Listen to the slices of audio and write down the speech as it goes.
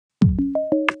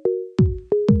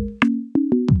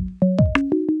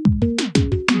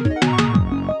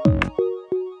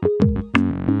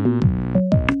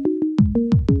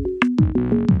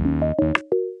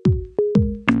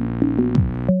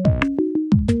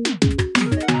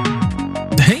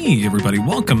everybody.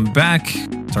 Welcome back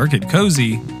to Arcade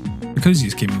Cozy, the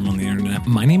coziest game room on the internet.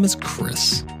 My name is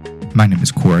Chris. My name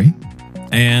is Corey.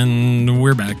 And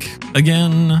we're back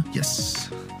again.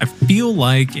 Yes. I feel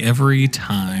like every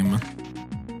time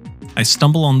I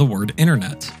stumble on the word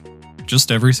internet,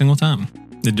 just every single time.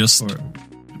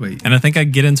 Wait. And I think I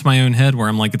get into my own head where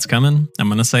I'm like, it's coming. I'm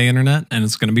going to say internet and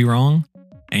it's going to be wrong.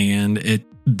 And it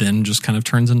then just kind of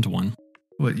turns into one.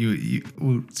 What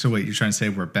so wait, you're trying to say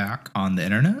we're back on the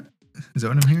internet? Is that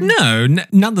what I'm hearing? No,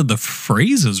 not that the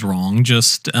phrase is wrong,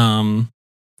 just the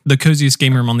coziest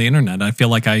game room on the internet. I feel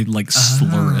like I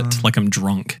slur it like I'm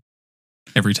drunk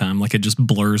every time. Like it just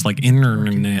blurs like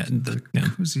internet. The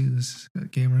coziest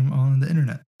game room on the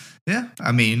internet. Yeah,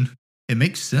 I mean, it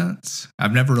makes sense.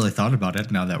 I've never really thought about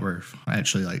it now that we're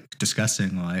actually like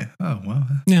discussing like, oh, well.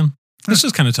 Yeah, it's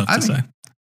just kind of tough to say.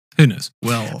 Who knows?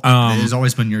 Well, it has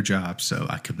always been your job, so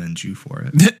I commend you for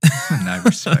it. And I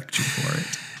respect you for it.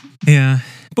 Yeah,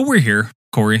 but we're here.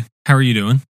 Corey, how are you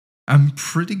doing? I'm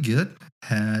pretty good.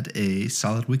 Had a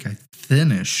solid week. I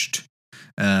finished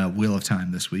Wheel of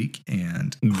Time this week,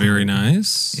 and very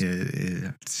nice.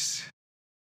 It's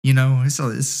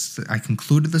I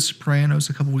concluded The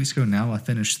Sopranos a couple weeks ago. Now I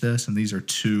finished this, and these are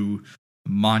two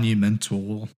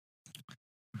monumental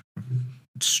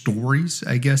stories,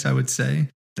 I guess I would say,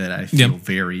 that I feel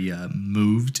very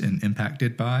moved and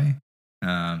impacted by.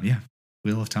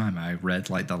 Wheel of Time. I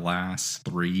read like the last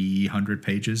 300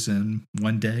 pages in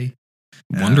one day.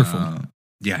 Wonderful. I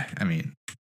mean,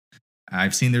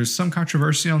 I've seen there's some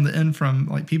controversy on the end from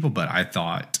like people, but I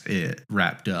thought it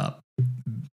wrapped up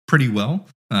pretty well.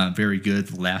 Very good.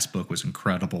 The last book was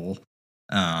incredible.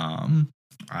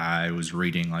 I was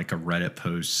reading like a Reddit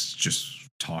post just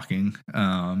talking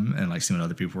and like seeing what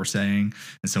other people were saying,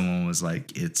 and someone was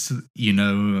like, it's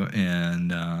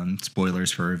and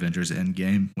spoilers for Avengers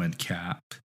Endgame when Cap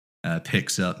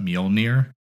picks up Mjolnir,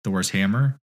 Thor's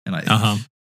hammer, and like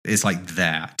it's like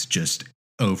that just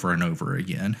over and over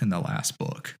again in the last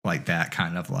book, like that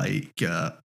kind of like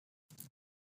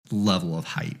level of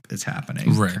hype is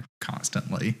happening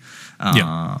constantly.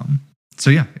 So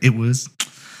yeah, it was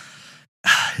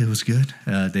good.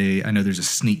 I know there's a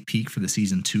sneak peek for the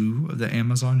season 2 of the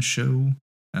Amazon show.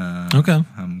 Okay.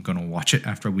 I'm going to watch it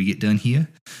after we get done here.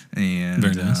 And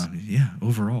very nice.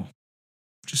 Overall,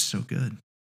 just so good.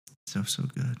 So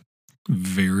good.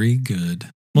 Very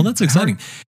good. Well, that's exciting.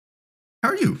 How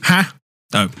are you?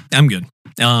 Oh, I'm good.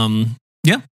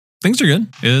 Things are good.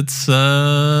 It's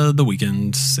the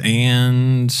weekend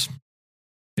and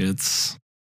it's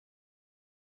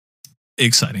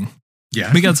exciting.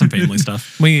 Yeah. We got some family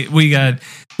stuff. We got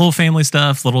little family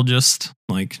stuff, little just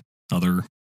like other,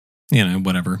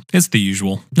 whatever. It's the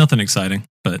usual. Nothing exciting,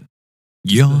 but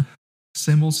yeah.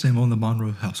 Same old in the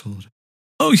Monroe household.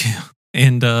 Oh yeah.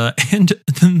 And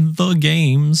the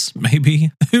games,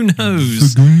 maybe. Who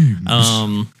knows?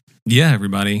 The games.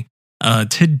 Everybody.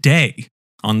 Today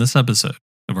on this episode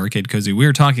of Arcade Cozy,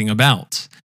 we're talking about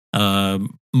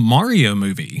Mario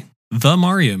movie. The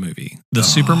Mario movie. The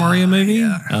Super Mario movie.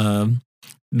 Yeah.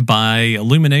 By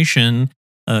Illumination.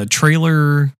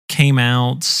 Trailer came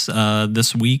out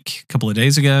this week, a couple of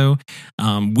days ago.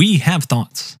 We have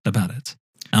thoughts about it.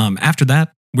 After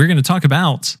that, we're going to talk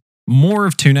about more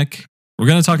of Tunic. We're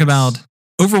going to talk about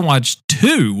Overwatch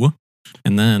 2.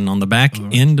 And then on the back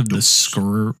end of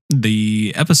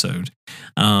the episode,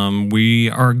 we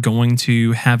are going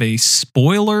to have a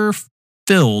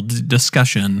spoiler-filled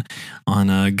discussion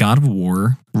on God of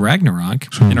War Ragnarok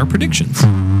and our predictions.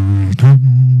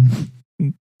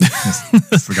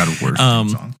 That's the God of War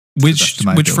song. Which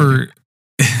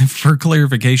for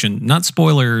clarification, not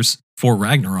spoilers for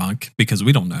Ragnarok because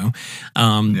we don't know,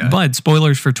 but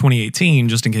spoilers for 2018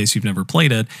 just in case you've never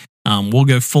played it. We'll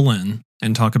go full in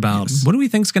and talk about what do we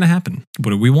think is going to happen? What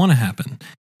do we want to happen?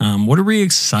 What are we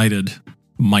excited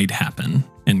might happen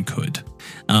and could?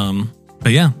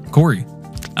 But yeah, Corey,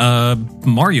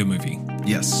 Mario movie.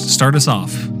 Yes. Start us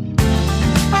off.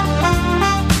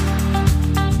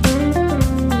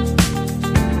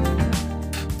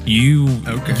 You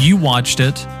watched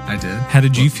it. I did. How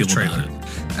did you feel about it?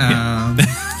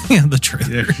 The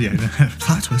trailer.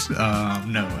 Plot twist.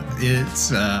 No,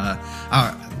 it's out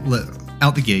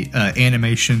the gate.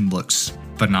 Animation looks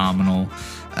phenomenal.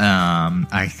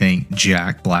 I think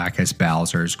Jack Black as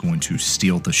Bowser is going to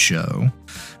steal the show.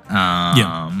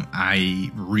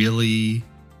 I really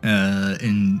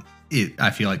I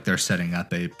feel like they're setting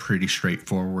up a pretty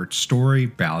straightforward story.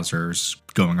 Bowser's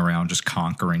going around just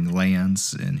conquering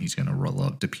lands, and he's going to roll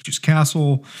up to Peach's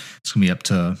castle. It's going to be up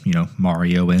to,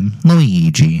 Mario and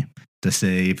Luigi to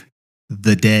save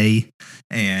the day.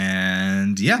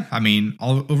 And yeah, I mean,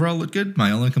 overall looked good.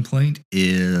 My only complaint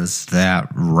is that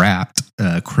rat,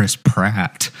 Chris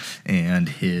Pratt, and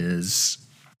his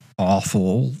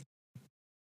awful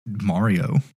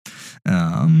Mario.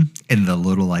 In the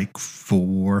little like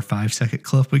 4 or 5 second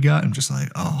clip we got, I'm just like,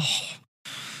 oh,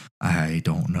 I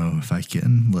don't know if I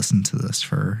can listen to this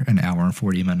for an hour and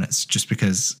 40 minutes just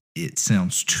because it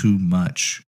sounds too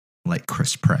much like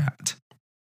Chris Pratt,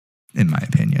 in my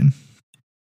opinion.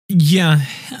 Yeah.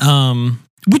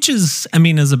 Which is, I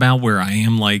mean, is about where I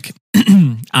am. Like,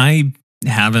 I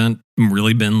haven't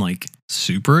really been like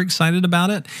super excited about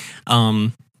it.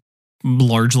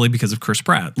 Largely because of Chris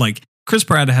Pratt. Like, Chris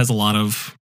Pratt has a lot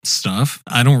of stuff.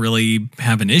 I don't really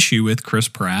have an issue with Chris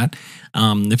Pratt.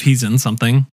 If he's in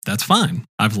something, that's fine.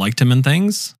 I've liked him in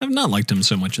things. I've not liked him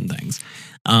so much in things.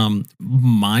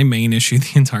 My main issue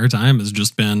the entire time has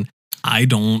just been, I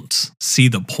don't see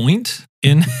the point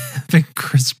in having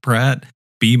Chris Pratt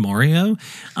be Mario.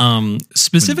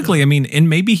 Specifically, I mean, and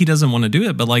maybe he doesn't want to do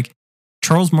it, but like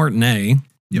Charles Martinet,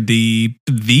 the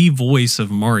voice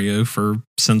of Mario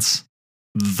since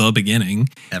the beginning,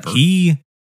 Ever. He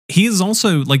is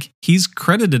also like, he's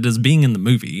credited as being in the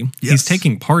movie. Yes. He's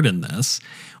taking part in this.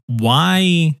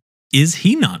 Why is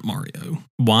he not Mario?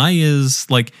 Why is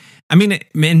like, I mean,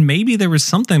 and maybe there was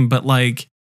something, but like,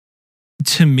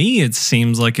 to me, it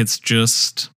seems like it's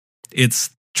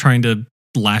trying to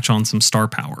latch on some star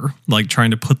power, like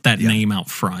trying to put that name out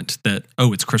front that,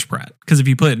 oh, it's Chris Pratt. Because if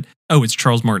you put, oh, it's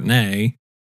Charles Martinet,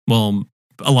 well,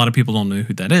 a lot of people don't know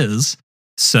who that is.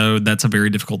 So that's a very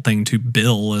difficult thing to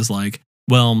bill as like,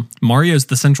 well, Mario's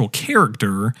the central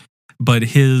character, but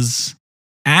his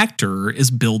actor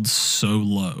is billed so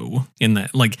low in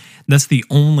that. Like, that's the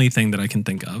only thing that I can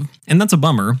think of. And that's a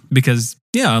bummer because,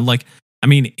 yeah, like, I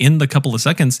mean, in the couple of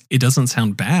seconds, it doesn't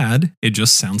sound bad. It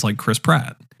just sounds like Chris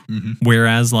Pratt. Mm-hmm.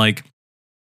 Whereas like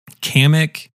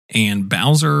Kamek and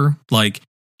Bowser, like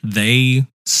they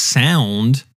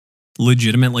sound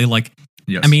legitimately like,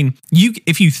 yes. I mean,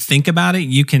 if you think about it,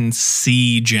 you can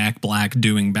see Jack Black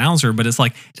doing Bowser, but it's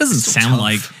like, it doesn't sound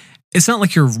like, it's not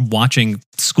like you're watching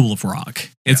School of Rock.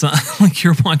 It's not like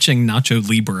you're watching Nacho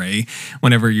Libre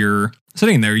whenever you're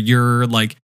sitting there. You're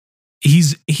like,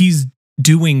 he's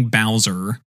doing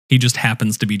Bowser. He just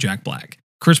happens to be Jack Black.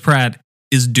 Chris Pratt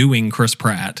is doing Chris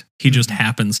Pratt. He just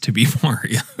happens to be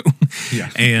Mario.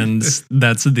 And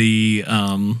that's the,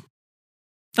 I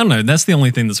don't know. That's the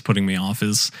only thing that's putting me off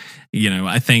is,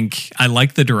 I think I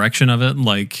like the direction of it.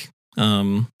 Like,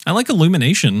 I like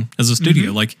Illumination as a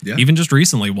studio. Like, even just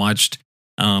recently watched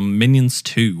Minions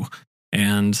 2,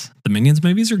 and the Minions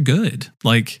movies are good.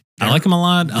 Like, I like them a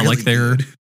lot. Really I like their good.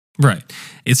 Right.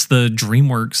 It's the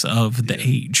DreamWorks of the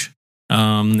age.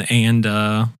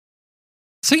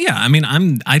 So yeah, I mean,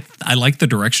 I like the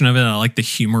direction of it. I like the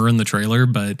humor in the trailer,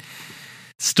 but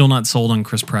still not sold on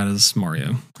Chris Pratt as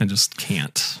Mario. I just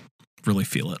can't really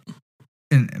feel it.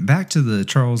 And back to the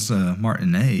Charles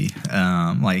Martinet,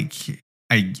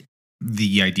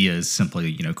 the idea is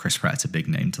simply, Chris Pratt's a big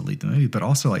name to lead the movie, but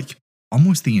also like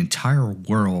almost the entire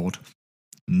world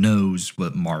knows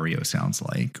what Mario sounds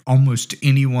like. Almost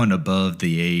anyone above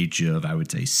the age of, I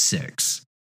would say, 6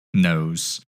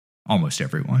 knows. Almost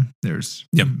everyone. There's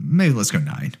maybe let's go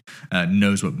 9.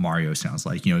 Knows what Mario sounds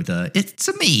like. It's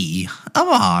a me, a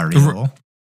Mario.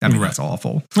 I mean, that's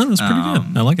awful. Well, that's pretty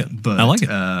good. I like it. But I like it.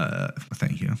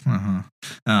 Thank you.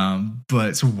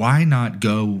 But so why not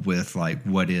go with like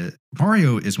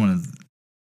Mario is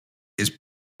is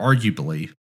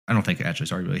arguably. I don't think actually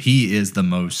it's arguably he is the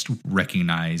most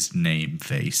recognized name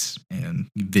face in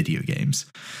video games,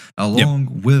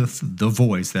 along with the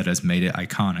voice that has made it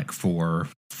iconic for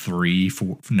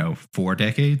 4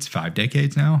 decades, 5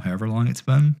 decades now, however long it's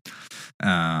been.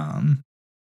 How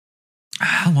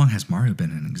long has Mario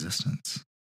been in existence?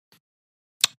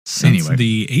 Since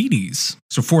the 80s.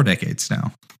 So 4 decades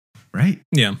now, right?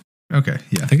 Yeah. Okay.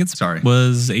 Yeah. I think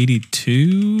was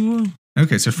 82.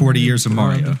 Okay, so 40 years of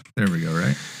Mario. There we go,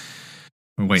 right?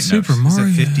 Oh, wait, Super no. Mario.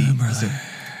 Is it 50?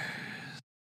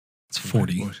 It's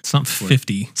 40. It's not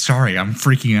 50. Sorry, I'm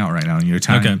freaking out right now.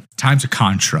 Time's a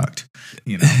construct.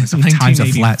 It's time's a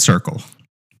flat circle.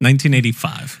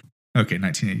 1985. Okay,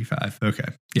 1985.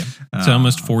 Okay. Yeah. So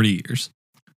almost 40 years.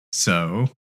 So,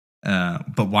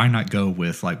 but why not go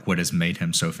with like what has made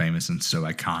him so famous and so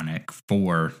iconic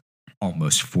for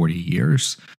almost 40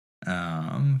 years?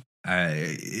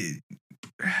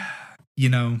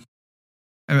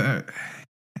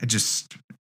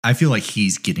 I feel like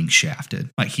he's getting shafted.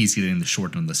 Like he's getting the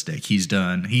short end of the stick. He's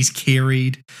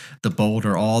carried the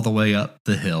boulder all the way up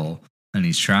the hill and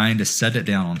he's trying to set it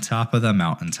down on top of the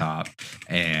mountaintop.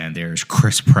 And there's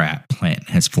Chris Pratt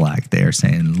planting his flag there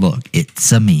saying, "Look,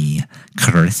 it's a me,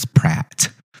 Chris Pratt."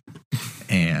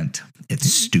 And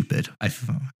it's stupid.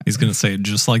 He's going to say it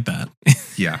just like that.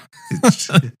 Yeah.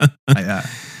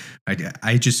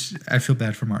 I feel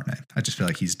bad for Martinet. I just feel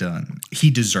like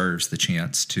he deserves the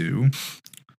chance to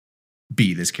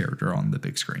be this character on the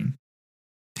big screen.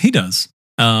 He does.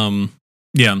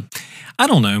 Yeah. I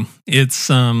don't know. It's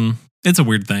a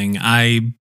weird thing.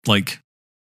 I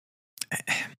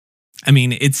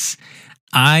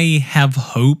have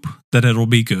hope that it'll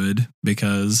be good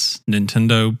because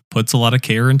Nintendo puts a lot of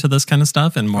care into this kind of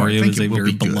stuff, and Mario is a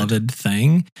very beloved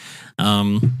thing.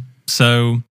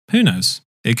 So who knows?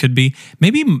 It could be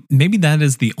maybe that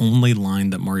is the only line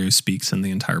that Mario speaks in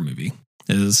the entire movie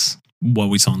is what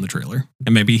we saw in the trailer,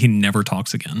 and maybe he never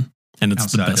talks again. And it's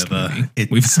outside the best movie.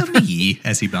 It's a me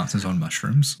as he bounces on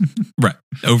mushrooms. Right.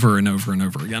 Over and over and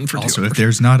over again. Also, if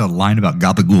there's not a line about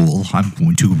Gabagool, I'm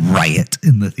going to riot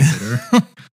in the theater.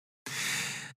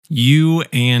 You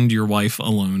and your wife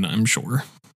alone, I'm sure.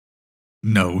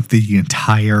 No, the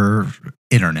entire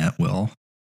internet will.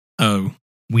 Oh,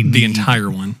 the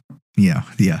entire one. Yeah.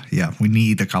 We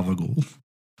need a Gabagool.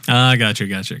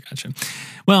 Gotcha.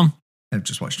 Well, I've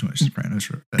just watched too much Sopranos.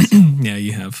 Yeah,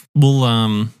 you have.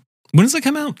 Well, when does it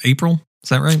come out? April? Is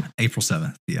that right? April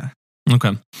 7th. Yeah.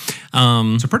 Okay.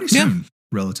 So pretty soon,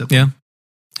 relatively. Yeah.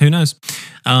 Who knows?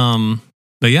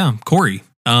 But yeah, Corey,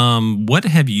 what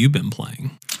have you been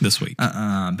playing this week?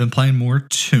 I've been playing more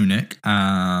Tunic,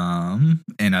 and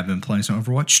I've been playing some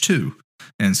Overwatch 2.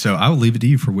 And so I will leave it to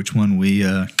you for which one we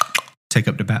take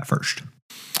up to bat first.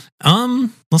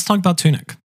 Let's talk about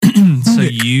Tunic. So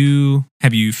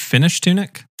have you finished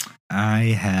Tunic?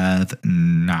 I have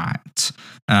not.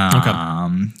 Okay.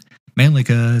 Mainly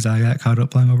because I got caught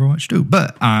up playing Overwatch 2.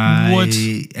 But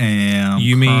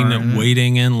You mean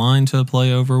waiting in line to play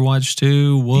Overwatch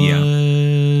 2?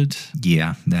 What?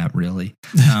 Yeah, that really.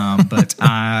 But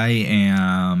I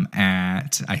am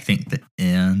at, I think, the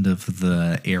end of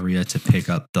the area to pick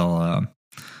up the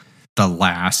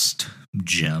last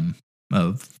gem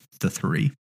of the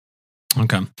 3.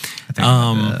 Okay. I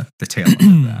think the tail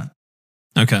end of that.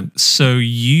 Okay. So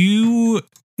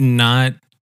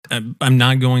I'm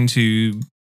not going to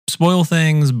spoil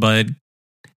things, but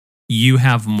you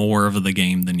have more of the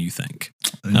game than you think.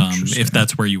 If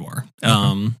that's where you are.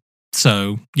 Okay.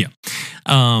 So yeah.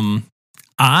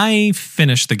 I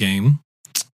finished the game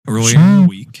earlier in the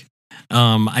week.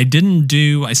 I didn't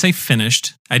do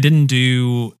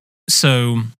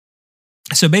so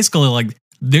basically, like,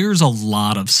 there's a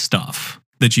lot of stuff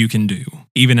that you can do,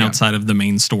 even outside of the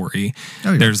main story.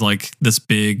 Oh, yeah. There's like this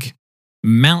big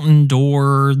mountain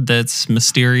door that's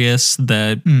mysterious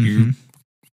that you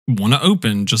want to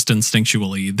open just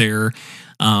instinctually. There,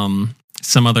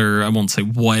 some other, I won't say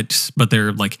what, but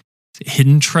they're like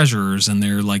hidden treasures and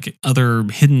they're like other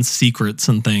hidden secrets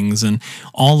and things, and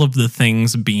all of the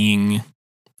things being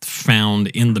found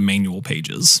in the manual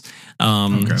pages.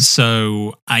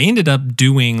 So I ended up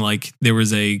doing, like, there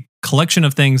was a collection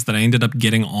of things that I ended up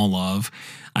getting all of.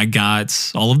 I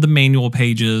got all of the manual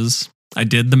pages. I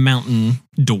did the mountain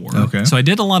door. Okay. So I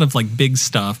did a lot of like big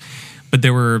stuff, but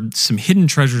there were some hidden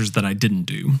treasures that I didn't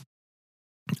do.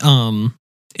 And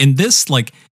this,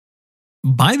 like,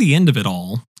 by the end of it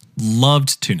all,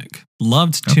 loved Tunic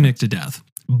to death.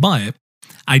 But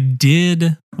I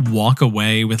did walk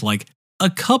away with like a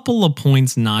couple of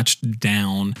points notched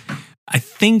down, I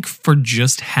think, for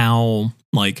just how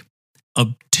like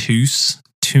obtuse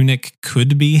Tunic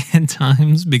could be at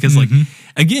times. Because like,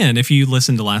 again, if you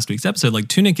listen to last week's episode, like,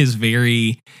 Tunic is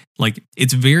very, like,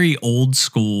 it's very old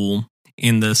school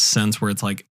in this sense where it's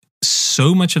like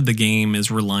so much of the game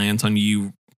is reliant on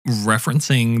you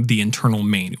referencing the internal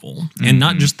manual, and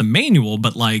not just the manual,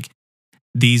 but like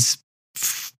these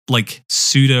like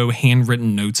pseudo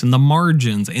handwritten notes in the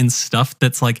margins and stuff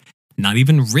that's like not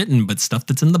even written, but stuff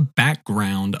that's in the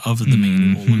background of the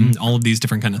manual and all of these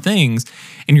different kind of things.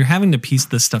 And you're having to piece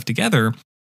this stuff together.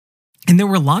 And there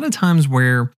were a lot of times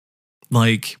where,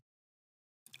 like,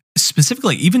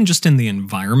 specifically, even just in the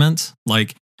environment,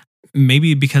 like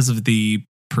maybe because of the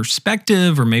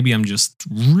perspective, or maybe I'm just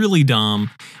really dumb,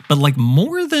 but like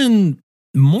more than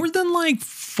like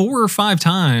 4 or 5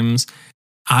 times,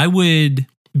 I would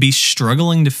be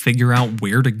struggling to figure out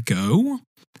where to go.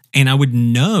 And I would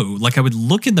know, like, I would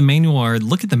look at the manual or I'd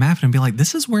look at the map and be like,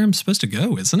 this is where I'm supposed to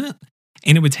go, isn't it?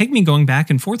 And it would take me going back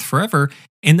and forth forever.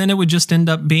 And then it would just end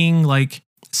up being like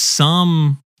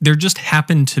there just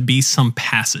happened to be some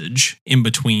passage in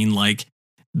between, like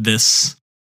this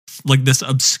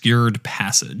obscured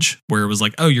passage where it was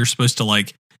like, oh, you're supposed to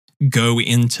like go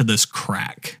into this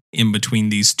crack in between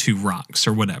these two rocks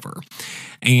or whatever.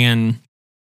 And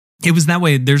it was that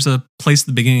way. There's a place at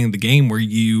the beginning of the game where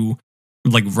you,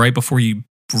 like right before you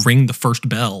ring the first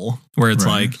bell, where it's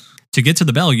like, to get to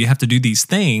the bell, you have to do these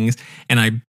things. And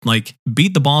I like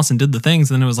beat the boss and did the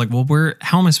things. And then it was like, well,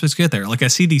 how am I supposed to get there? Like, I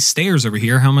see these stairs over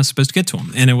here. How am I supposed to get to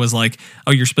them? And it was like,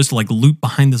 oh, you're supposed to like loop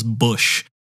behind this bush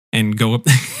and go up,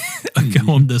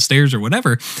 go up the stairs or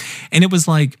whatever. And it was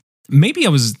like, maybe I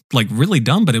was like really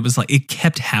dumb, but it was like, it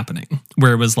kept happening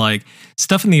where it was like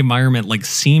stuff in the environment, like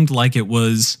seemed like there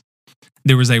was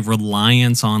a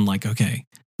reliance on like, okay,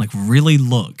 like really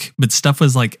look, but stuff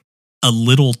was like a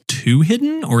little too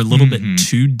hidden or a little bit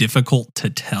too difficult to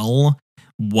tell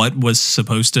what was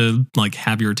supposed to like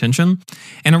have your attention.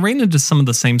 And I ran into some of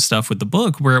the same stuff with the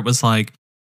book where it was like,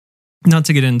 not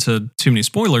to get into too many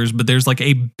spoilers, but there's like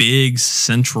a big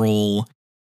central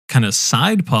kind of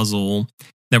side puzzle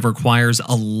that requires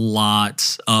a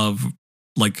lot of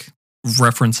like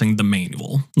referencing the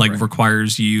manual, like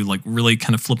requires you like really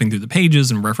kind of flipping through the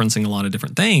pages and referencing a lot of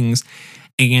different things.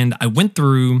 And I went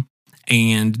through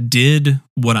and did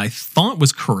what I thought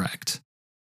was correct,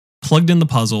 plugged in the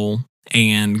puzzle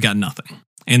and got nothing.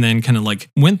 And then kind of like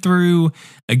went through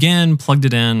again, plugged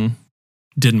it in,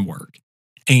 didn't work.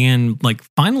 And like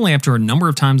finally, after a number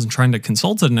of times and trying to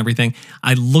consult it and everything,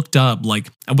 I looked up, like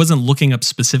I wasn't looking up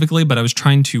specifically, but I was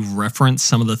trying to reference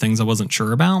some of the things I wasn't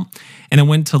sure about. And I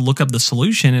went to look up the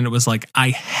solution and it was like,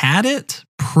 I had it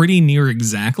pretty near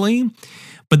exactly,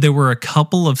 but there were a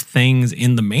couple of things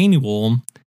in the manual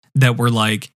that were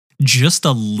like just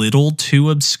a little too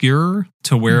obscure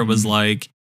to where it was like,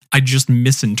 I just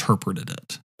misinterpreted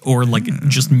it. Or like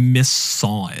just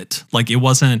missaw it. Like it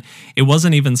wasn't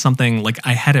even something like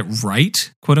I had it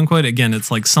right, quote unquote. Again,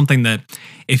 it's like something that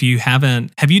if you have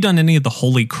you done any of the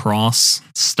Holy Cross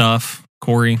stuff,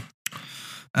 Corey?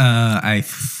 I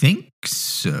think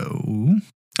so.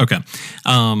 Okay.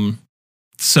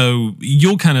 So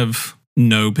you'll kind of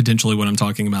know potentially what I'm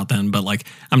talking about then, but like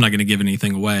I'm not going to give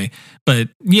anything away. But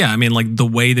yeah, I mean like the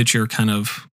way that you're kind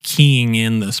of keying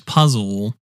in this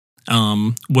puzzle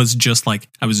was just like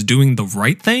I was doing the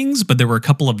right things, but there were a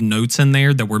couple of notes in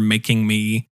there that were making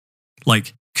me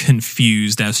like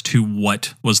confused as to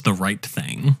what was the right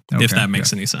thing, if that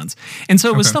makes any sense. And so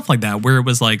it was stuff like that where it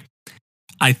was like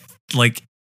I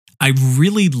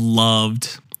really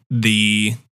loved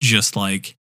the just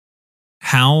like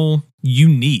how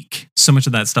unique so much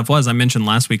of that stuff was. I mentioned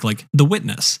last week, like The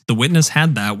Witness. The Witness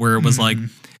had that where it was like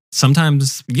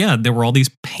sometimes, yeah, there were all these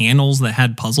panels that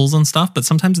had puzzles and stuff, but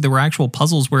sometimes there were actual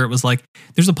puzzles where it was like,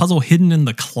 there's a puzzle hidden in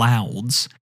the clouds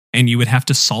and you would have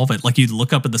to solve it. Like you'd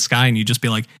look up at the sky and you'd just be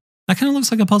like, that kind of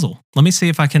looks like a puzzle. Let me see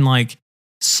if I can like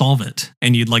solve it.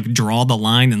 And you'd like draw the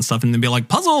line and stuff and then be like,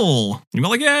 puzzle. And you'd be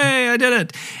like, yay, I did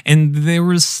it. And there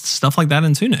was stuff like that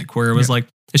in Tunic where it was like,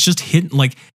 it's just hidden.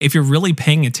 Like if you're really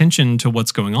paying attention to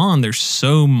what's going on, there's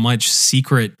so much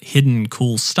secret, hidden,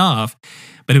 cool stuff.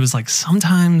 But it was like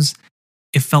sometimes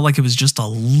it felt like it was just a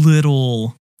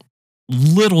little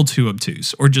too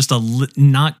obtuse or just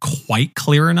not quite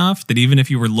clear enough that even if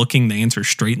you were looking the answer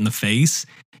straight in the face,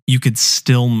 you could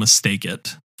still mistake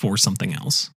it for something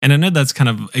else. And I know that's kind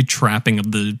of a trapping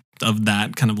of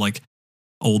that kind of like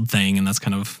old thing. And that's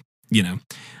kind of, you know,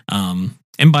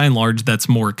 and by and large, that's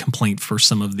more a complaint for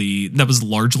that was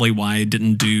largely why I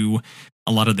didn't do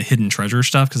a lot of the hidden treasure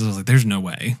stuff. Cause I was like, there's no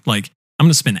way. Like, I'm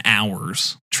going to spend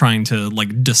hours trying to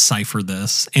like decipher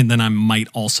this. And then I might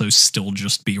also still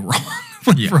just be wrong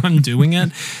whenever I'm doing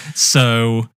it.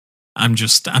 So I'm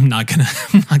not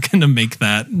going to make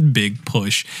that big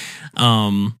push.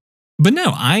 But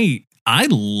no, I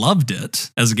loved it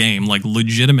as a game, like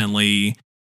legitimately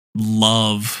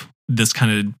love this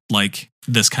kind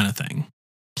of thing.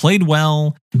 Played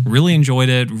well, really enjoyed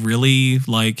it, really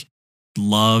like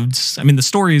loved. I mean, the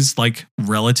story's like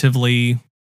relatively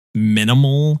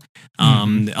minimal.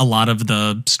 A lot of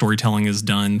the storytelling is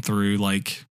done through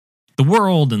like the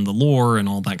world and the lore and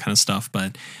all that kind of stuff.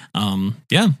 But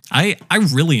yeah, I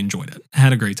really enjoyed it. I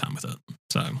had a great time with it.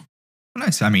 So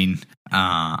nice. I mean,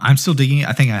 I'm still digging it.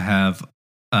 I think I have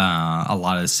a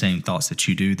lot of the same thoughts that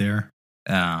you do there.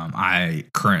 I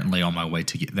currently on my way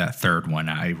to get that third one,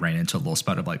 I ran into a little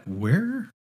spot of like, where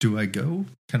do I go?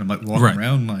 Kind of like walking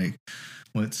around like,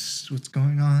 what's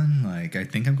going on? Like, I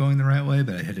think I'm going the right way,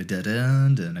 but I hit a dead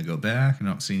end and I go back and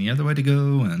I don't see any other way to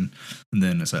go. And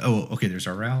then it's like, oh, okay, there's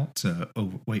our route.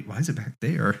 Oh, wait, why is it back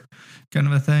there? Kind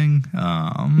of a thing.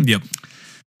 Yep.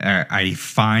 I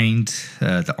find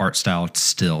the art style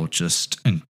still just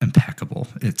impeccable.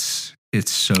 It's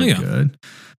so good.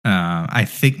 I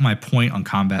think my point on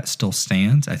combat still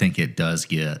stands. I think it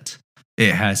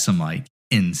it has some like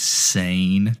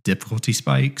insane difficulty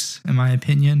spikes, in my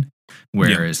opinion,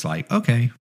 where it's like,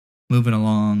 okay, moving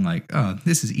along, like, oh,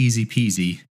 this is easy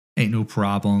peasy, ain't no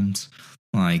problems.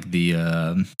 Like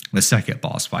the second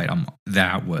boss fight,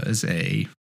 that was a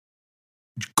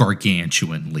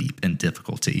gargantuan leap in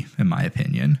difficulty, in my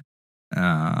opinion.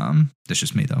 That's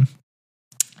just me though.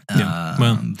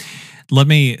 Well, let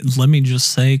me just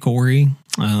say, Corey,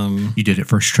 you did it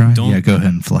first try. Yeah, go ahead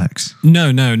and flex.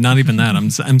 No, not even that.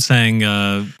 I'm saying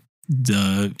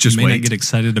just may not get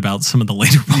excited about some of the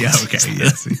later bosses. Yeah, okay,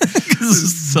 yes.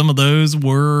 Some of those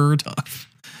were tough.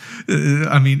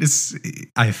 I mean, I just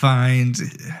find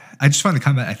the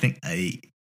combat, I think,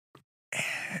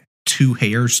 2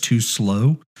 hairs too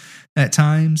slow at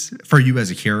times for you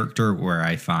as a character, where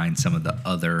I find some of the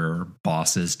other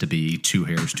bosses to be 2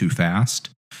 hairs too fast.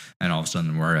 And all of a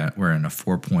sudden we're in a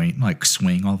 4-point like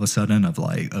swing all of a sudden of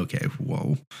like, okay,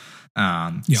 whoa.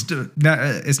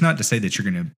 It's not to say that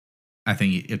you're going to, I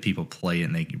think if people play it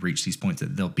and they reach these points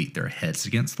that they'll beat their heads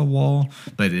against the wall,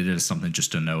 but it is something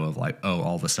just to know of like, oh,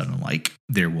 all of a sudden, like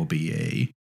there will be a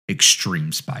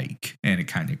extreme spike, and it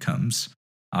kind of comes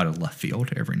out of left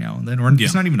field every now and then. Or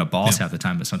it's not even a boss half the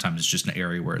time, but sometimes it's just an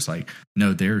area where it's like,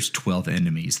 no, there's 12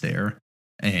 enemies there,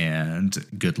 and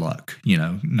good luck,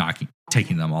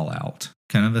 taking them all out,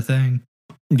 kind of a thing.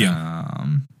 Yeah.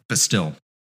 But still,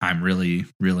 I'm really,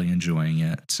 really enjoying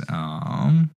it.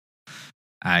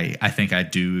 I think I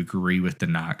do agree with the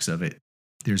knocks of it.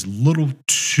 There's a little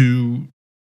too,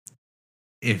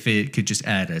 if it could just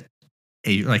add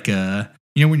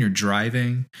when you're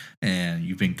driving and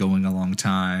you've been going a long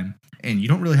time and you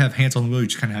don't really have hands on the wheel, you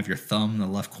just kind of have your thumb in the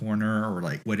left corner or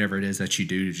like whatever it is that you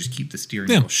do to just keep the steering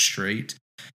wheel straight.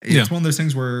 It's one of those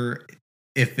things where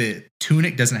if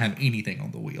Tunic doesn't have anything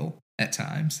on the wheel at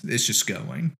times, it's just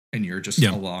going and you're just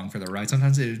along for the ride.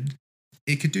 Sometimes it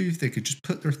could do if they could just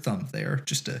put their thumb there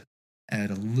just to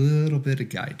add a little bit of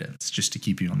guidance just to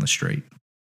keep you on the straight.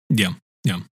 Yeah.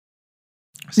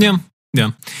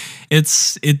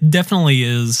 It definitely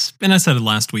is. And I said it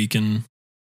last week and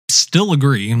still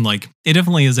agree. Like, it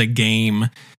definitely is a game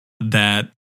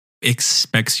that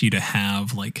expects you to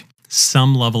have like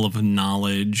some level of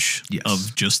knowledge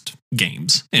of just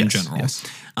games in general. Yes.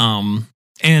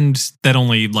 And that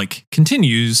only like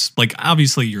continues, like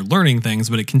obviously you're learning things,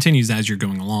 but it continues as you're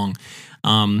going along.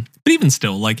 But even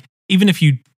still, like, even if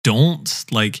you don't,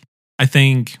 like, I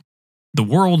think the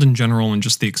world in general and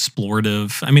just the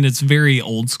explorative, I mean, it's very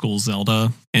old school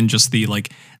Zelda, and just the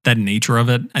like that nature of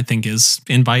it, I think is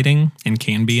inviting and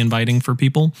can be inviting for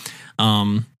people.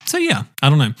 So yeah, I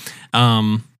don't know.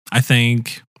 I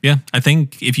think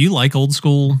if you like old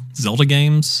school Zelda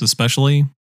games, especially,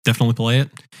 definitely play it.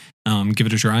 Give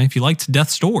it a try. If you liked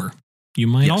Death's Door, you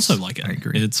might also like it. I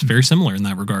agree. It's very similar in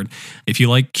that regard. If you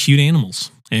like cute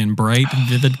animals and bright,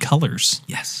 vivid colors,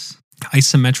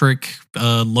 isometric,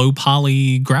 low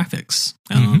poly graphics,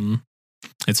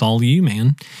 it's all you,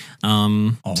 man.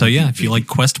 So yeah, if you like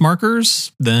quest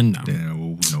markers, then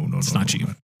no, it's not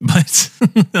you. But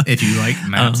if you like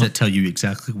maps that tell you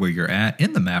exactly where you're at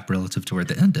in the map relative to where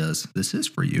the end is, this is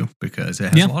for you, because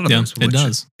it has a lot of those, which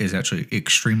is actually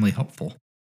extremely helpful.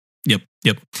 Yep.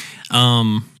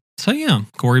 So yeah,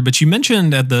 Corey, but you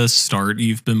mentioned at the start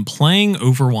you've been playing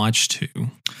Overwatch 2.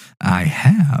 I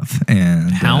have. And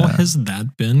how has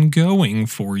that been going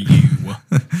for you?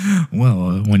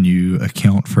 Well, when you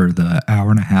account for the 1.5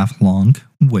 hour long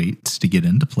waits to get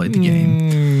in to play the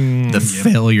game, the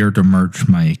failure to merge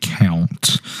my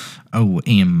account,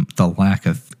 and the lack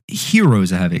of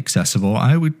heroes I have accessible,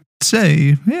 I would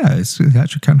say, yeah, it's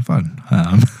actually kind of fun.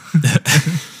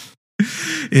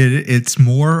 It's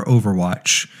more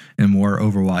Overwatch, and more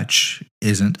Overwatch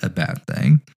isn't a bad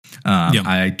thing.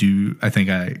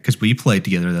 Because we played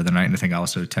together the other night, and I think I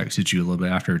also texted you a little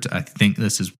bit after. I think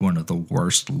this is one of the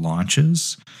worst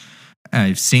launches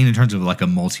I've seen in terms of like a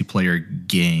multiplayer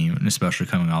game, and especially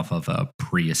coming off of a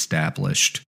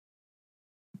pre-established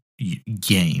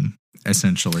game.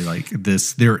 Essentially, like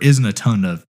this, there isn't a ton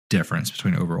of difference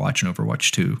between Overwatch and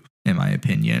Overwatch 2, in my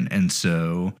opinion, and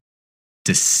so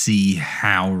to see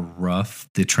how rough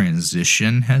the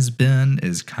transition has been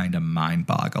is kind of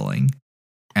mind-boggling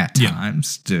at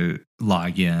times. To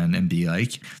log in and be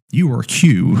like, you are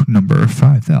queue number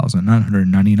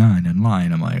 5,999 in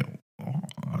line. I'm like,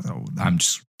 I'm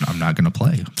not going to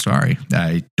play. I'm sorry.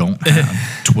 I don't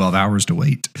have 12 hours to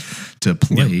wait to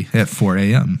play at 4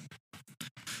 a.m.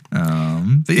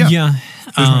 But those are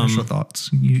my initial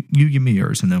thoughts. You give me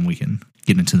yours, and then we can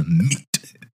get into the meat.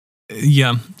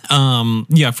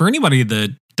 For anybody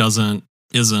that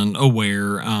isn't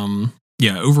aware,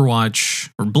 Overwatch,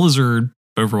 or Blizzard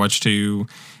Overwatch 2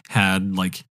 had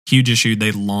like huge issue.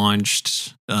 They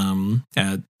launched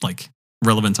at like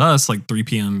relevant to us, like 3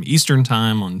 p.m. Eastern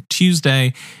time on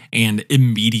Tuesday, and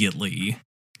immediately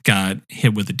got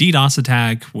hit with a DDoS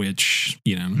attack, which,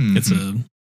 you know, it's a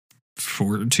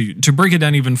to break it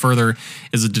down even further,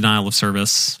 is a denial of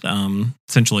service,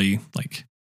 essentially like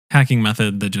hacking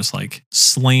method that just like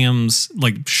slams,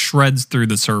 like shreds through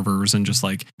the servers and just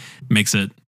like makes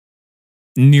it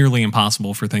nearly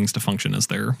impossible for things to function as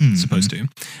they're supposed to.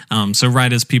 So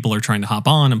right as people are trying to hop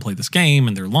on and play this game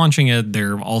and they're launching it,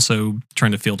 they're also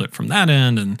trying to field it from that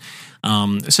end.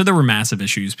 And so there were massive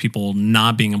issues, people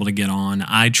not being able to get on.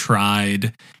 I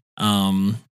tried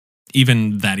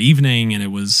even that evening, and it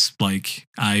was like,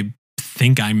 I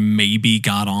think I maybe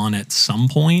got on at some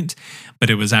point, but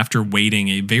it was after waiting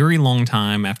a very long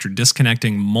time, after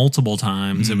disconnecting multiple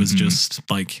times. It was just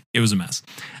like, it was a mess.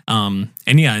 And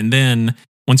then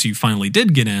once you finally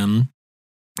did get in,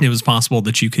 it was possible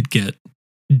that you could get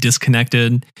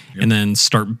disconnected and then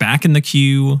start back in the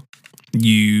queue.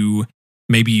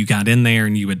 Maybe you got in there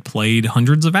and you had played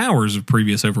hundreds of hours of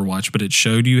previous Overwatch, but it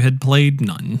showed you had played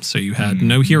none. So you had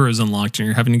no heroes unlocked, and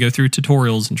you're having to go through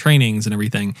tutorials and trainings and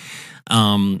everything.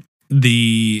 And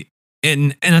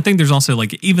I think there's also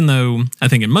like, even though I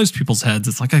think in most people's heads,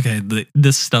 it's like, okay,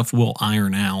 this stuff will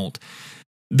iron out.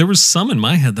 There was some in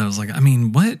my head that I was like, I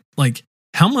mean, what? Like,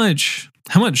 how much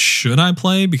should I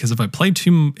play? Because if I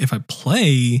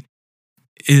play,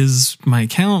 is my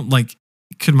account like,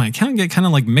 could my account get kind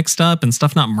of like mixed up and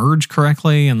stuff not merge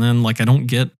correctly? And then like, I don't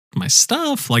get my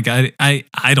stuff. Like I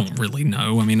don't really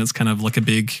know. I mean, it's kind of like a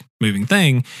big moving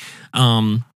thing.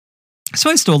 So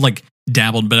I still like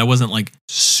dabbled, but I wasn't like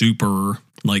super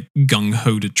like gung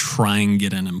ho to try and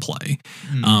get in and play.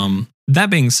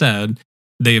 That being said,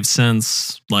 they have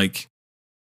since like,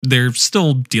 they're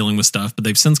still dealing with stuff, but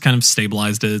they've since kind of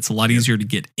stabilized it. It's a lot easier to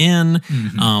get in.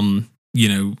 You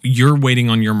know, you're waiting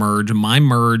on your merge. My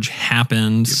merge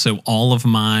happened. So all of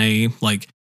my like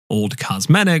old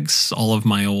cosmetics, all of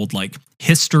my old like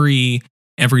history,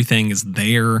 everything is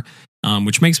there,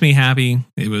 which makes me happy.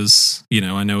 It was, you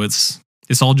know, I know it's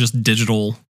all just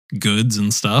digital goods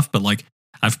and stuff, but like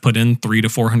I've put in 300 to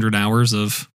 400 hours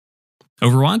of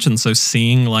Overwatch. And so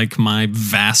seeing like my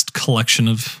vast collection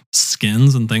of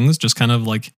skins and things just kind of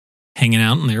like hanging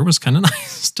out in there was kind of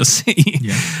nice to see.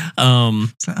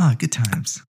 It's like, good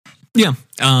times. Yeah.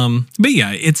 But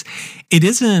yeah, it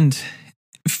isn't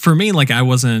for me. Like I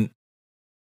wasn't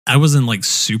like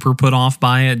super put off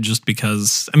by it, just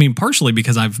because, I mean, partially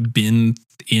because I've been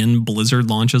in Blizzard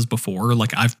launches before.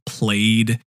 Like I've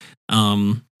played,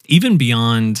 even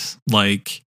beyond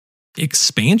like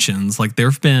expansions. Like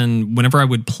there've been, whenever I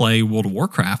would play World of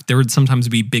Warcraft, there would sometimes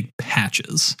be big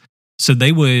patches. So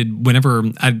they would, whenever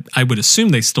I would assume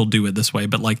they still do it this way,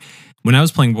 but like when I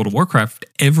was playing World of Warcraft,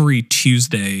 every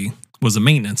Tuesday was a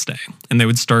maintenance day, and they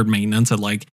would start maintenance at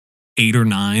like 8 or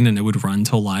 9, and it would run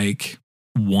till like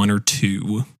 1 or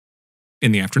 2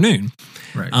 in the afternoon.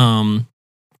 Right.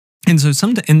 And so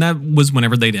and that was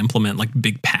whenever they'd implement like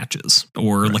big patches,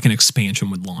 or like an expansion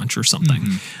would launch or something.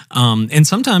 And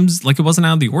sometimes like it wasn't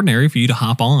out of the ordinary for you to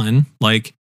hop on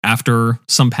like after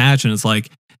some patch, and it's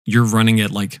like you're running at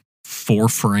like 4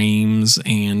 frames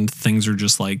and things are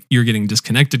just like, you're getting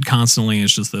disconnected constantly.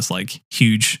 It's just this like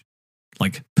huge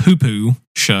like poo-poo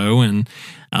show. And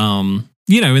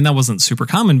you know, and that wasn't super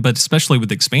common, but especially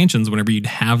with expansions, whenever you'd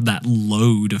have that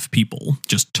load of people,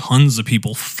 just tons of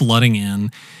people flooding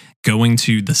in, going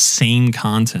to the same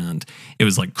content, it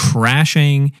was like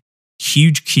crashing,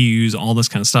 huge queues, all this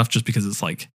kind of stuff, just because it's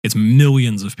like, it's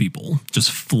millions of people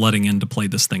just flooding in to play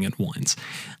this thing at once.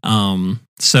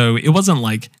 So it wasn't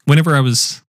like, whenever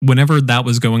that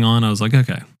was going on, I was like,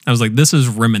 okay, I was like, this is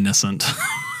reminiscent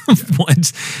of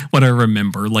what I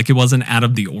remember. Like it wasn't out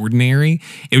of the ordinary.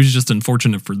 It was just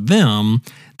unfortunate for them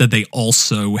that they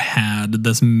also had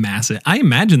this massive, I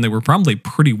imagine they were probably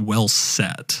pretty well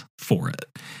set for it.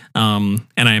 And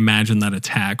I imagine that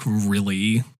attack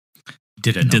really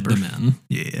did them in.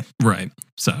 Yeah. Right.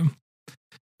 So.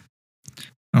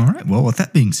 All right. Well, with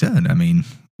that being said, I mean,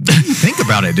 what do you think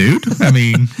about it, dude? I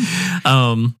mean,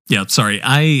 yeah, sorry.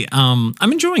 I'm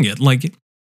enjoying it. Like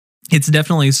it's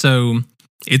definitely, so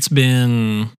it's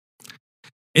been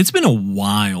a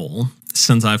while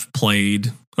since I've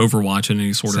played Overwatch in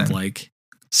any sort of like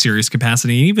serious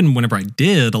capacity. And even whenever I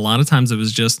did, a lot of times it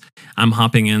was just, I'm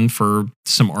hopping in for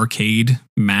some arcade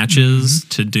matches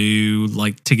to do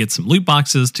like, to get some loot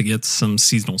boxes, to get some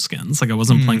seasonal skins. Like I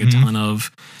wasn't playing a ton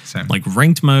of like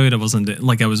ranked mode. I wasn't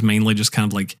like, I was mainly just kind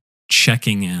of like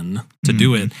checking in to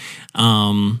do it.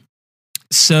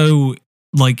 So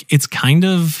like, it's kind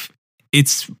of,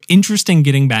 it's interesting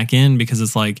getting back in because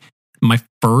it's like my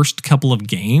first couple of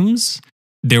games,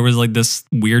 there was like this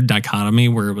weird dichotomy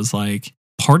where it was like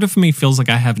part of me feels like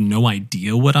I have no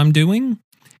idea what I'm doing.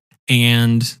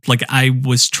 And like I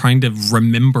was trying to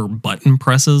remember button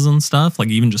presses and stuff, like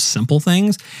even just simple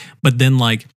things. But then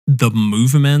like the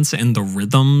movements and the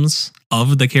rhythms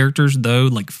of the characters, though,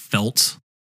 like felt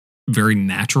very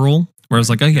natural. Where I was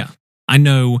like, oh, yeah, I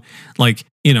know, like,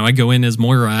 you know, I go in as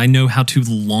Moira. I know how to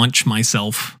launch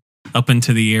myself up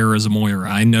into the air as a Moira.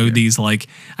 I know these, like,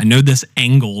 I know this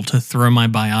angle to throw my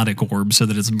biotic orb so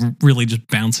that it's really just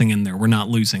bouncing in there. We're not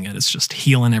losing it. It's just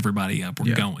healing everybody up.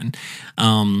 We're going.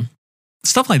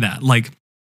 Stuff like that. Like,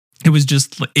 it was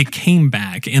just, it came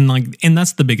back. And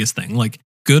that's the biggest thing. Like,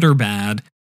 good or bad,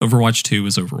 Overwatch 2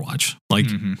 is Overwatch. Like,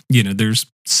 you know, there's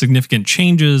significant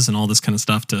changes and all this kind of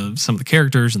stuff to some of the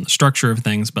characters and the structure of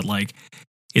things, but like,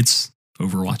 it's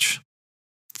Overwatch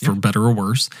for better or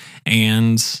worse.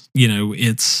 And, you know,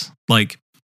 it's like,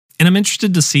 and I'm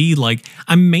interested to see, like,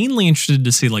 I'm mainly interested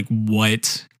to see, like,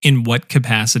 in what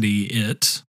capacity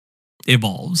it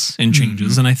evolves and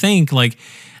changes. And I think, like,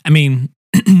 I mean,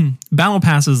 battle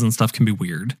passes and stuff can be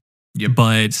weird.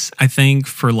 But I think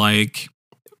for, like,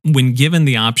 when given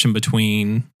the option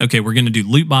between, okay, we're going to do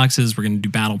loot boxes, we're going to do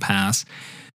battle pass,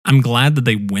 I'm glad that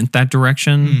they went that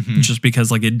direction just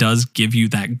because like it does give you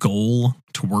that goal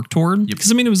to work toward.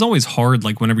 Because I mean, it was always hard,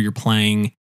 like whenever you're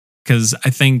playing, because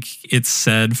I think it's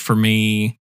said for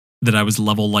me that I was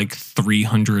level like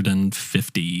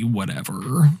 350,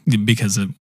 whatever, because it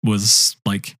was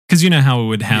like, because you know how it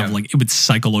would have like, it would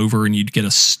cycle over and you'd get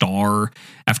a star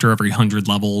after every 100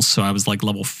 levels. So I was like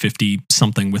level 50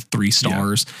 something with 3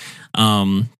 stars.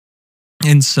 And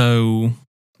so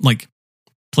like,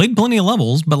 played plenty of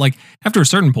levels, but like after a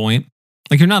certain point,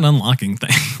 like you're not unlocking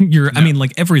things. I mean,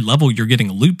 like every level you're getting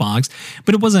a loot box,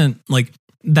 but it wasn't like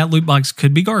that loot box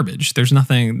could be garbage. There's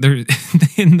nothing there.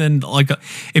 And then like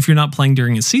if you're not playing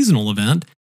during a seasonal event,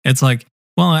 it's like,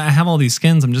 well, I have all these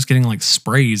skins. I'm just getting like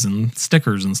sprays and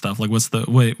stickers and stuff. Like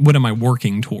what am I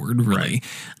working toward really?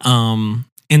 And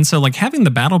so like having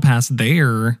the battle pass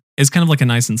there is kind of like a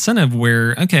nice incentive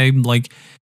where, okay, like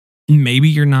maybe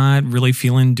you're not really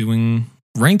feeling doing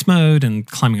ranked mode and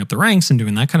climbing up the ranks and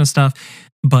doing that kind of stuff,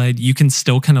 but you can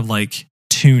still kind of like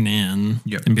tune in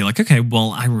and be like, okay,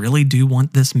 well, I really do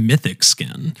want this mythic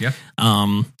skin.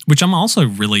 Which I'm also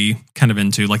really kind of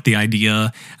into, like the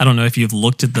idea, I don't know if you've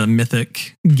looked at the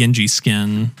mythic Genji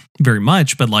skin very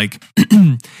much, but like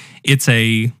it's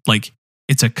a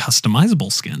customizable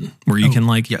skin where you can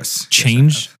like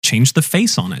change the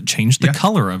face on it, change the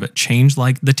color of it, change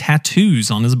like the tattoos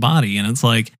on his body. And it's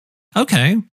like,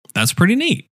 okay, that's pretty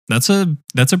neat. That's a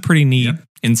pretty neat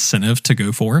incentive to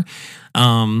go for.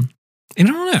 And I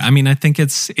don't know. I mean, I think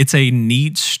it's a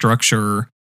neat structure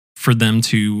for them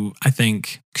to, I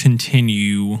think,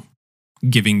 continue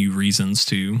giving you reasons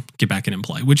to get back in and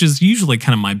play, which is usually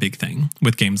kind of my big thing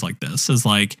with games like this is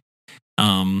like,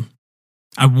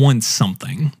 I want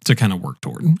something to kind of work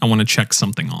toward. I want to check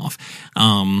something off.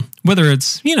 Whether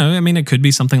it's, you know, I mean, it could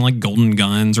be something like Golden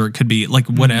Guns or it could be like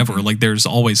whatever. Like there's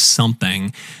always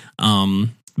something.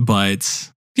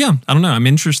 But yeah, I don't know. I'm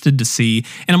interested to see.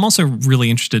 And I'm also really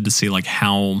interested to see like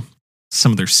how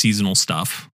some of their seasonal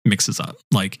stuff mixes up.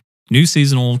 Like new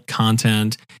seasonal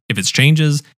content. If it's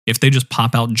changes, if they just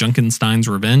pop out Junkenstein's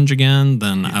Revenge again,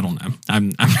 then I don't know. I'm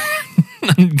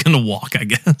going to walk, I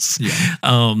guess.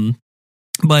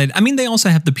 But I mean, they also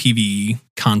have the PvE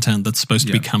content that's supposed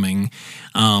to be coming.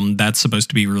 That's supposed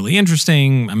to be really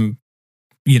interesting.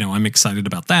 I'm excited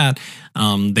about that.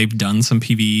 They've done some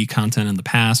PvE content in the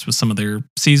past with some of their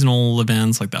seasonal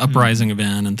events, like the Uprising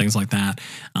event and things like that.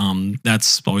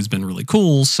 That's always been really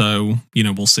cool. So, you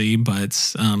know, we'll see.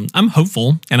 But I'm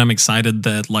hopeful and I'm excited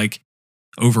that like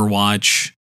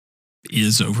Overwatch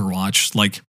is Overwatch.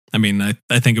 Like, I mean,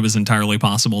 I think it was entirely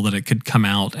possible that it could come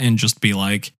out and just be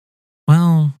like,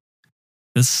 well,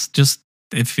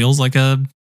 it feels like a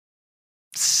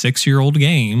 6-year-old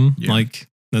game. Like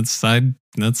that's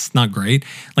not great.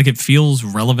 Like it feels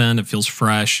relevant. It feels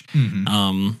fresh.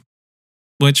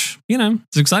 Which, you know,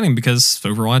 it's exciting because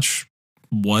Overwatch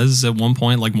was at one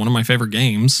point like one of my favorite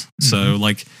games. So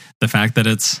like the fact that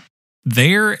it's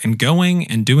there and going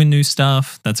and doing new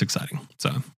stuff, that's exciting.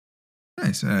 So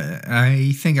nice.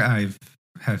 I think I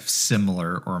have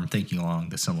similar, or I'm thinking along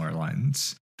the similar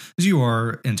lines as you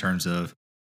are in terms of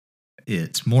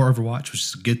it's more Overwatch, which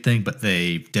is a good thing, but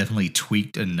they've definitely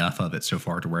tweaked enough of it so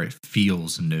far to where it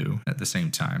feels new at the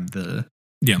same time. The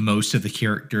Yeah. Most of the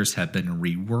characters have been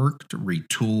reworked,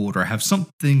 retooled, or have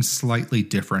something slightly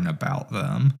different about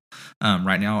them.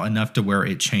 Right now, enough to where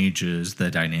it changes the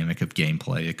dynamic of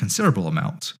gameplay a considerable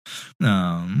amount.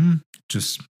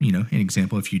 Just, an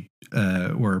example, if you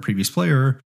were a previous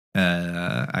player,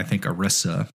 I think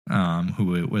Orisa,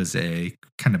 who was a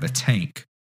kind of a tank,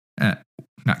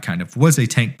 was a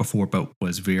tank before, but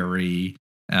was very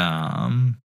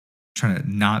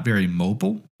not very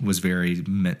mobile, was very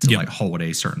meant to like hold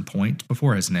a certain point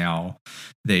before, as now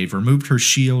they've removed her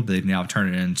shield. They've now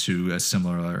turned it into a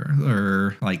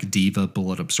similar like diva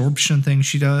bullet absorption thing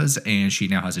she does, and she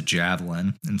now has a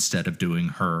javelin instead of doing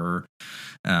her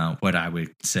what I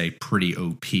would say pretty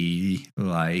OP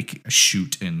like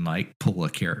shoot and like pull a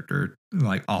character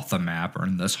like off the map or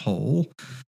in this whole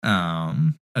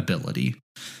ability.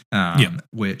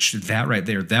 Which that right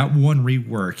there, that one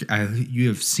rework, you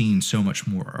have seen so much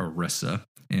more Orisa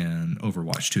in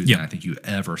Overwatch 2 than I think you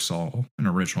ever saw in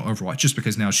original Overwatch, just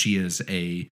because now she is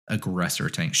a aggressor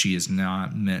tank. She is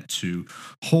not meant to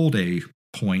hold a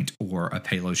point or a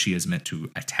payload. She is meant to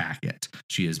attack it.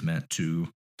 She is meant to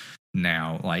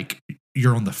now, like,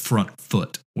 you're on the front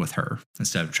foot with her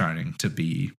instead of trying to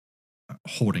be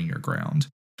holding your ground.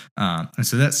 And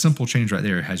so that simple change right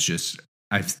there has just,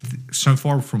 so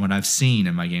far from what I've seen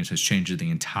in my games, has changed the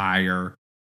entire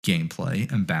gameplay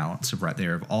and balance of right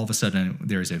there. Of all of a sudden,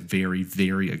 there's a very,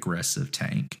 very aggressive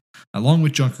tank, along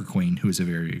with Junker Queen, who is a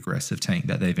very aggressive tank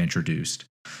that they've introduced.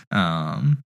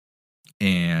 And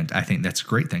I think that's a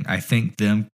great thing. I think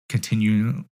them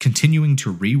continuing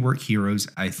to rework heroes,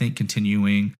 I think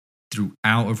continuing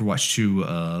throughout Overwatch 2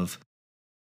 of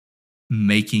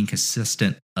making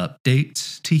consistent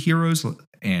updates to heroes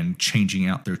and changing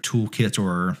out their toolkits,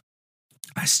 or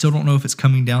I still don't know if it's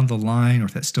coming down the line or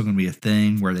if that's still going to be a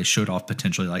thing where they showed off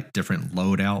potentially like different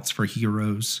loadouts for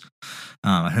heroes.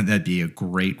 I think that'd be a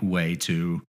great way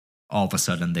to, all of a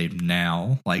sudden they've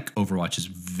now, like, Overwatch is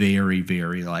very,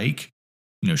 very like,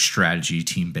 strategy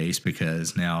team based,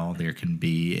 because now there can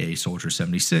be a Soldier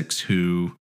 76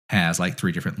 who has like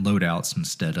 3 different loadouts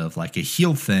instead of like a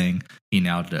heal thing. He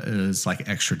now does like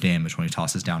extra damage when he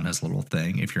tosses down his little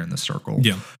thing if you're in the circle.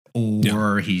 Yeah.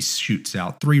 Or he shoots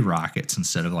out 3 rockets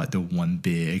instead of like the one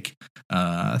big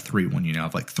 3-1,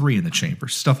 of like 3 in the chamber.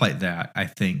 Stuff like that, I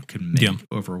think, can make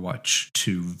Overwatch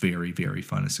 2 very, very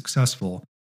fun and successful.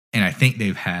 And I think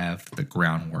they have the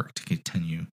groundwork to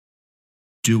continue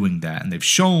doing that. And they've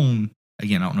shown,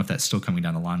 again, I don't know if that's still coming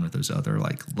down the line with those other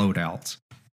like loadouts,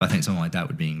 but I think something like that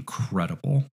would be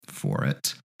incredible for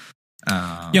it.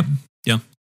 Yeah.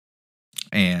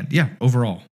 And yeah,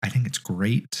 overall, I think it's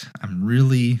great. I'm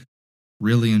really,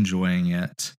 really enjoying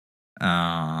it.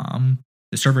 The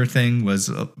server thing was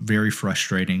very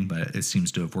frustrating, but it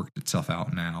seems to have worked itself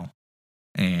out now.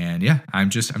 And yeah, I'm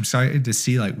excited to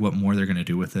see like what more they're going to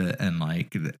do with it. And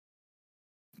like,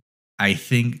 I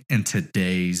think in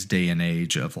today's day and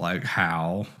age of like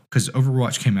how, because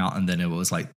Overwatch came out and then it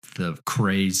was like the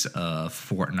craze of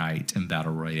Fortnite and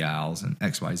Battle Royales and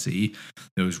XYZ.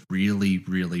 It was really,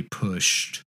 really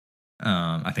pushed,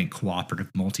 I think,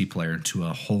 cooperative multiplayer into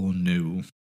a whole new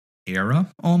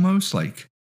era almost. Like,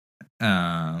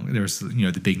 there's,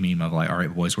 the big meme of like, all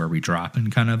right, boys, where are we dropping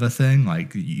kind of a thing.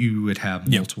 Like, you would have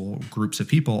multiple groups of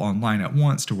people online at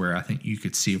once, to where I think you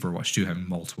could see Overwatch 2 having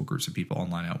multiple groups of people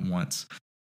online at once.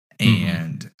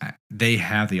 And they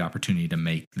have the opportunity to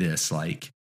make this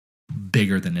like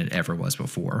bigger than it ever was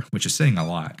before, which is saying a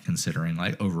lot considering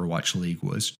like Overwatch League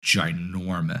was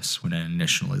ginormous when it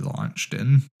initially launched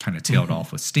and kind of tailed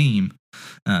off with Steam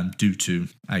due to,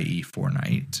 i.e.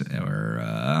 Fortnite,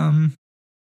 or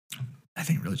I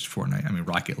think really just Fortnite. I mean,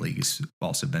 Rocket League has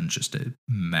also been just a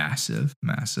massive,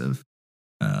 massive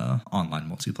online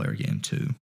multiplayer game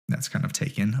too. That's kind of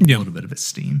taken a little bit of its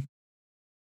steam.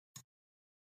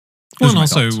 Well, and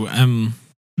also,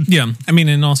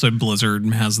 and also Blizzard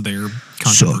has their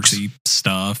controversy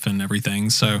stuff and everything.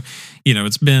 So,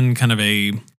 it's been kind of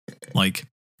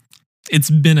it's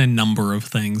been a number of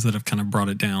things that have kind of brought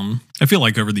it down. I feel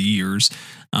like over the years,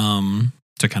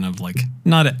 to kind of like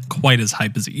not quite as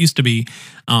hype as it used to be.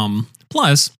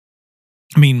 Plus,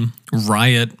 I mean,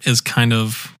 Riot is kind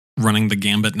of running the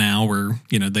gambit now, where,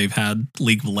 they've had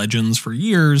League of Legends for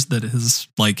years that has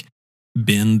like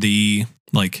been the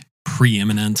like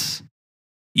preeminent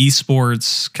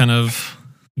esports kind of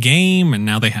game, and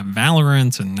now they have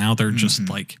Valorant, and now they're just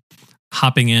like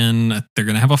hopping in. They're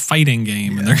going to have a fighting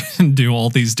game, and they're going to do all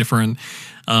these different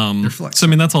so I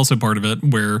mean, that's also part of it,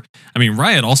 where I mean,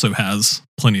 Riot also has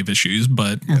plenty of issues,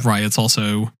 but Riot's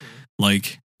also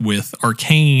like with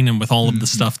Arcane and with all of the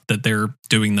Mhm. stuff that they're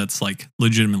doing that's like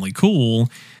legitimately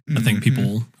cool, I think Mhm.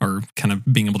 people are kind of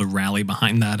being able to rally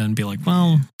behind that and be like,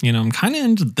 well, I'm kind of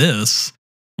into this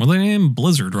more than I am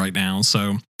Blizzard right now.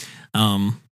 So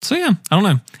yeah, I don't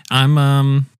know.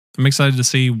 I'm excited to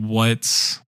see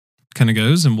what kind of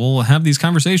goes, and we'll have these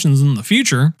conversations in the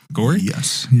future, Corey.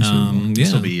 Yes. This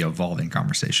yeah. will be an evolving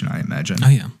conversation, I imagine. Oh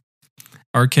yeah.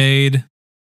 Arcade,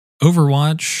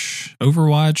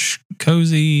 Overwatch,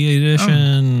 Cozy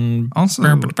Edition. Also,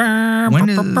 when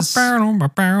is,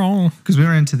 because we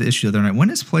were into the issue the other night, when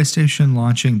is PlayStation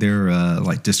launching their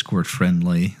like Discord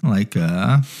friendly like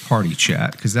party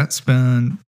chat? Because that's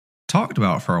been talked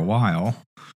about for a while.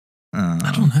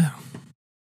 I don't know.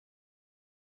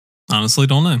 Honestly,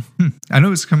 don't know. I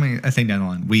know it's coming, I think, down the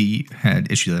line. We had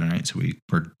issue the other night, so we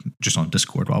were just on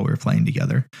Discord while we were playing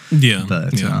together. Yeah.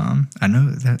 But yeah. I know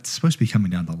that's supposed to be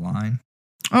coming down the line.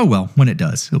 Oh, well, when it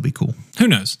does, it'll be cool. Who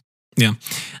knows? Yeah.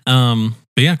 But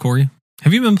yeah, Corey,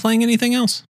 have you been playing anything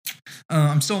else?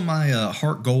 I'm still on my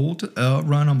Heart Gold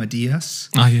run on my DS.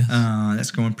 Oh, yeah.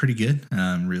 That's going pretty good.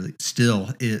 Really,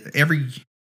 still,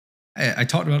 I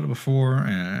talked about it before,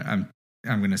 and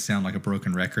I'm going to sound like a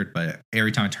broken record, but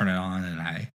every time I turn it on and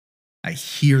I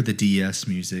hear the DS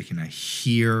music and I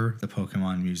hear the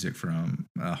Pokemon music from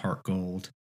Heart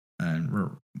Gold,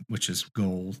 which is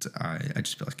gold, I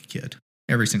just feel like a kid.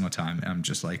 Every single time, I'm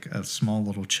just like a small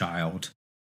little child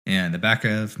in the back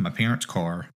of my parents'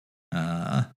 car,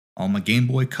 on my Game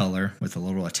Boy Color with a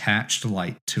little attached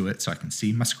light to it so I can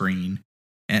see my screen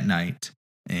at night,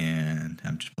 and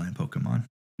I'm just playing Pokemon.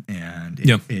 And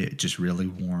it just really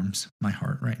warms my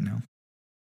heart right now.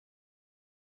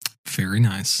 Very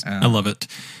nice. I love it.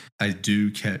 I do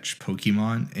catch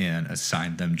Pokemon and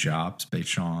assign them jobs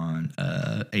based on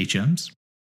HMs.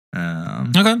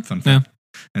 Okay. Fun fact. Yeah.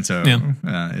 And so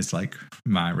it's like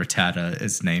my Rattata,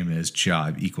 its name is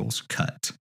job equals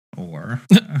cut. Or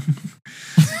poor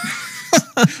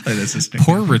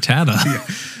Rattata.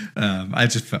 Yeah. I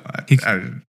just felt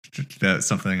that's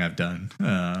something I've done,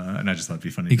 and I just thought it'd be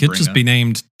funny. He could just be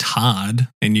named Todd,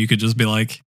 and you could just be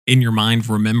like, in your mind,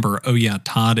 remember, oh yeah,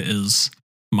 Todd is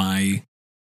my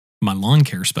lawn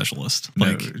care specialist.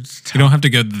 Like, you don't have to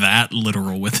go that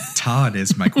literal with it. Todd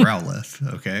is my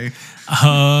Growlithe. Okay.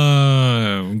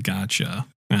 Oh, gotcha.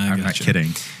 I'm not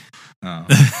kidding.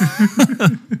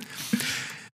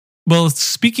 Well,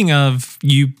 speaking of,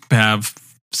 you have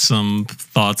some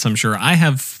thoughts, I'm sure. I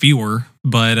have fewer,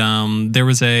 but there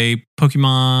was a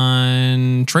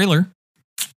Pokemon trailer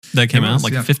that came out,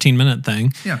 like a 15-minute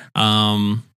thing. Yeah.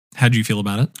 How'd you feel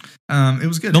about it? It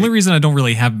was good. The only reason I don't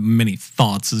really have many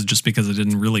thoughts is just because I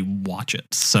didn't really watch it.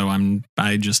 So I'm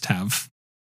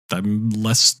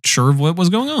less sure of what was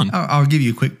going on. I'll give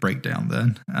you a quick breakdown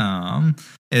then.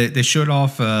 They showed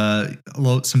off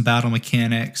some battle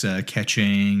mechanics,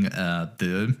 catching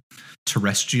the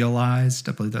terrestrialized,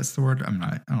 I believe that's the word.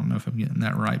 I don't know if I'm getting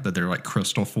that right, but they're like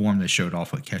crystal form. They showed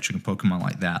off what catching a Pokemon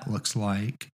like that looks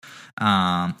like.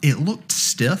 It looked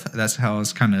stiff. That's how I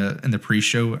was kind of in the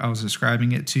pre-show. I was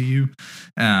describing it to you.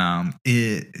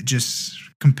 It just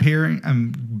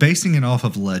I'm basing it off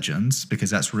of Legends because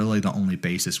that's really the only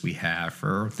basis we have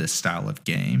for this style of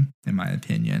game, in my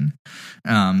opinion.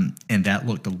 And that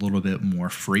looked a little bit more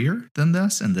freer than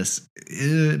this. And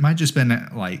it might just been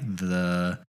like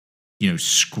the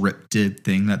scripted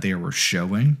thing that they were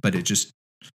showing, but it just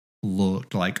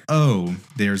looked like, oh,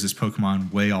 there's this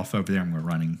Pokemon way off over there and we're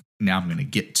running. Now I'm going to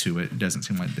get to it. It doesn't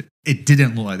seem like it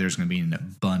didn't look like there's going to be an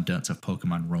abundance of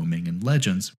Pokemon roaming in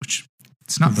Legends, which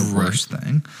it's not the worst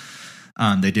thing.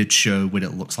 They did show what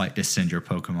it looks like to send your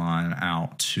Pokemon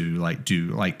out to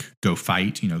go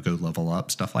fight, go level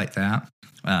up, stuff like that,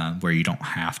 where you don't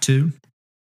have to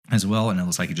as well. And it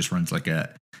looks like it just runs like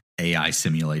a AI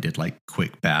simulated like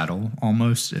quick battle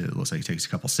almost. It looks like it takes a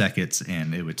couple seconds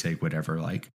and it would take whatever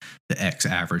like the X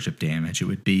average of damage it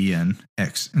would be in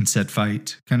said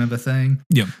fight kind of a thing.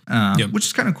 Yep. Which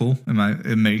is kind of cool.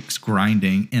 It makes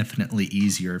grinding infinitely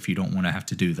easier if you don't want to have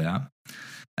to do that.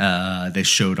 They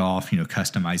showed off,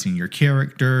 customizing your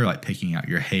character, like picking out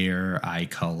your hair, eye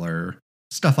color,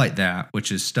 stuff like that, which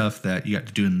is stuff that you got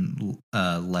to do in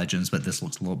Legends, but this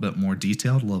looks a little bit more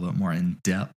detailed, a little bit more in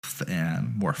depth,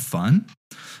 and more fun,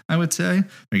 I would say.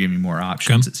 They're giving me more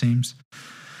options, it seems.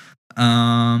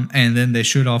 And then they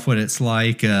showed off what it's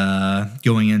like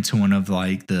going into one of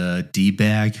like the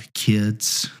D-bag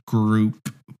kids group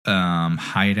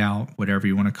hideout, whatever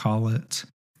you want to call it.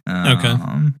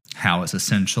 How it's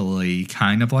essentially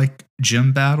kind of like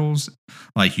gym battles.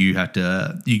 Like you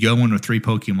go in with 3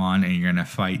 Pokemon and you're going to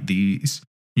fight these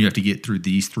You have to get through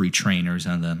these 3 trainers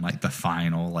and then like the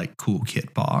final like cool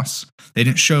kid boss. They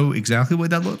didn't show exactly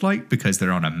what that looked like because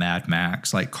they're on a Mad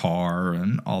Max like car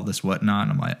and all this whatnot.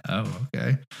 And I'm like, oh,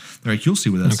 okay. They're like, you'll see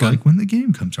what that's like when the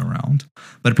game comes around.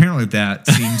 But apparently that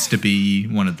seems to be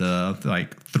one of the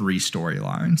like 3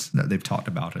 storylines that they've talked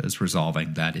about as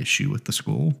resolving that issue with the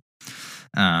school.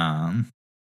 Or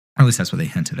at least that's what they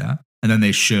hinted at. And then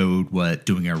they showed what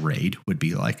doing a raid would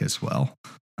be like as well.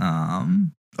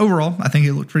 Overall, I think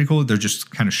it looked pretty cool. They're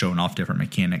just kind of showing off different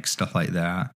mechanics, stuff like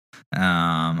that.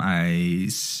 I'm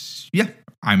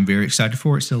very excited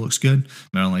for it. It still looks good.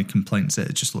 My only complaint is that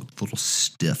it just looked a little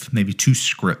stiff, maybe too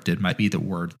scripted might be the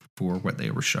word for what they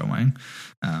were showing.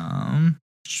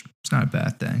 It's not a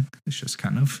bad thing. It's just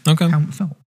kind of how it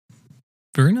felt.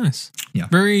 Very nice. Yeah.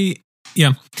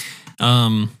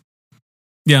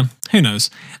 Yeah, who knows?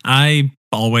 I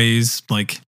always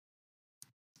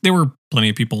there were plenty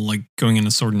of people like going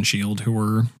into Sword and Shield who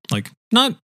were like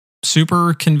not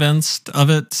super convinced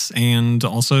of it and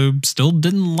also still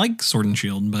didn't like Sword and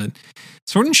Shield, but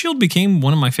Sword and Shield became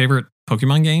one of my favorite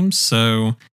Pokemon games.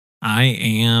 So I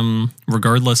am,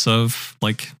 regardless of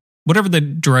like whatever the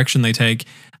direction they take,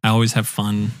 I always have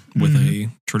fun with a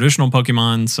traditional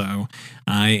Pokemon, so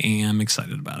I am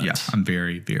excited about it. Yeah, I'm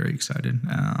very, very excited.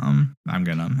 I'm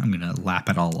gonna lap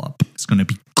it all up. It's gonna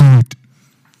be good.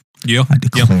 Yeah, I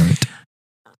declare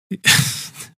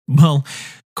it. Well,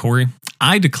 Corey,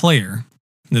 I declare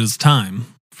that it's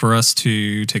time for us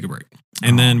to take a break,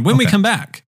 and then when we come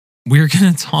back, we're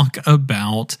gonna talk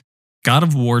about God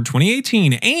of War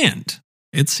 2018 and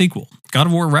its sequel, God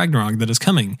of War Ragnarok, that is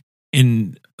coming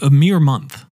in a mere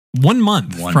month. 1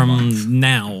 month from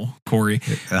now, Corey,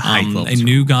 a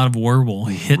new God of War will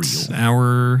hit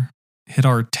our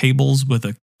tables with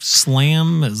a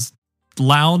slam as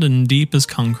loud and deep as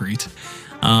concrete.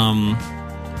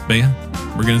 But yeah,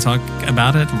 we're going to talk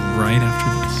about it right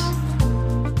after this.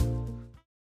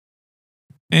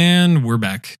 And we're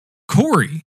back.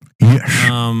 Corey. Yes.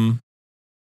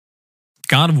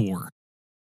 God of War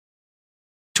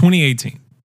 2018.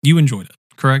 You enjoyed it,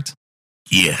 correct?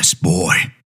 Yes, boy.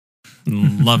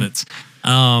 Love it.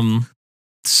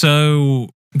 So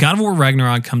God of War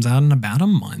Ragnarok comes out in about a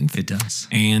month. It does.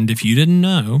 And if you didn't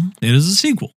know, it is a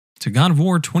sequel to God of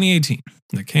War 2018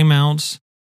 that came out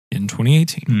in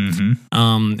 2018.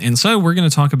 Mm-hmm. And so we're going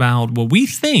to talk about what we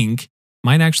think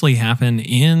might actually happen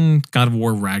in God of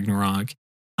War Ragnarok.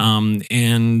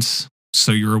 And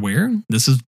so you're aware, this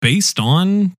is based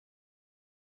on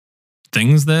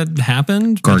things that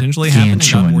happened, potentially happened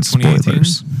in God of War 2018.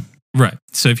 Spoilers. Right.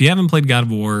 So if you haven't played God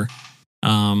of War,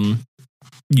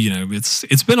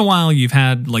 it's been a while. You've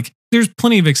had there's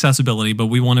plenty of accessibility, but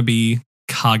we want to be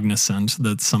cognizant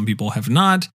that some people have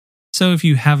not. So if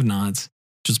you have not,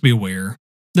 just be aware.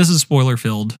 This is spoiler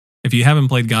filled. If you haven't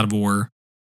played God of War,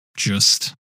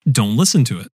 just don't listen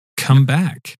to it. Come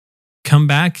back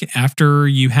after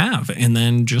you have, and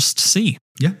then just see.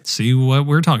 Yeah. See what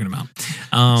we're talking about.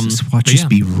 Watch us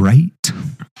be right.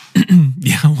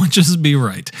 Yeah, watch us be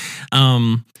right.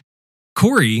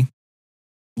 Corey,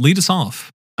 lead us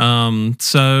off.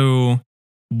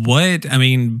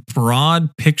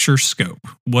 Broad picture scope.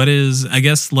 What is, I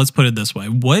guess, let's put it this way.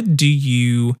 What's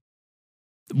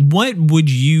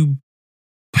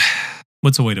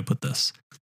a way to put this?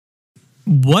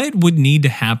 What would need to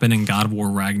happen in God of War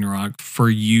Ragnarok for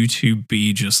you to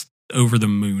be just over the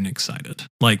moon excited?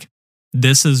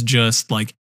 This is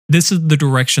the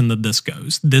direction that this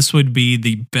goes. This would be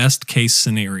the best case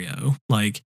scenario.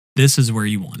 This is where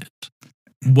you want it.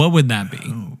 What would that be?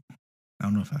 Oh, I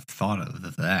don't know if I've thought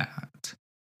of that.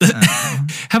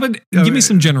 How about give me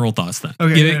some general thoughts then?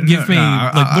 Okay,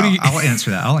 I'll answer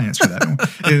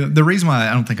that. The reason why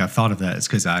I don't think I've thought of that is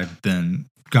because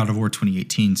God of War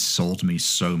 2018 sold me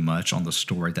so much on the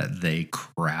story that they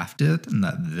crafted and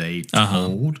that they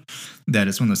told that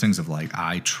it's one of those things of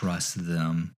I trust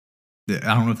them. I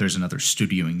don't know if there's another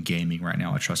studio in gaming right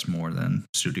now I trust more than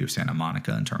Studio Santa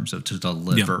Monica in terms of to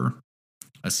deliver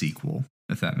a sequel,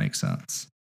 if that makes sense.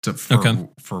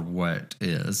 For what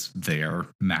is their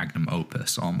magnum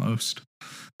opus almost.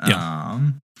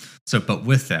 But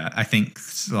with that, I think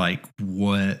it's one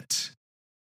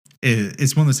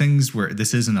of those things where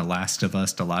this isn't a Last of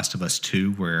Us, The Last of Us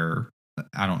 2, where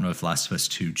I don't know if Last of Us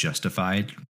 2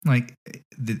 justified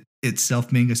itself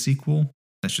being a sequel.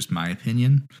 That's just my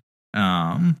opinion.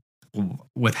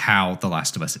 With how The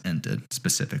Last of Us ended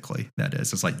specifically, that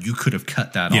is, it's you could have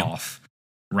cut that off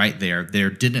right there.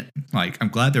 I'm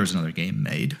glad there was another game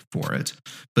made for it,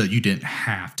 but you didn't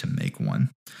have to make one.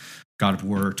 God of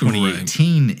War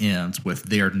 2018 ends with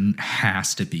there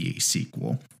has to be a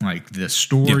sequel. The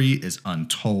story is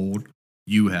untold.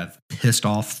 you have pissed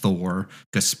off Thor.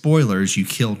 Because spoilers, you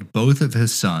killed both of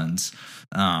his sons,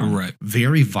 Right.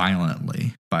 very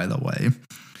violently, by the way,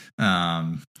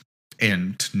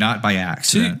 and not by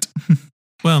accident.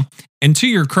 Well, and to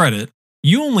your credit,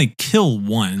 you only kill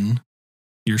one.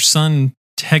 Your son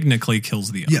technically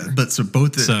kills the other. Yeah, but so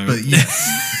both. So- But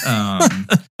yes,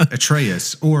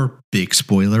 Atreus, or big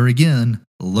spoiler again,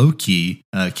 Loki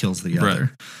kills the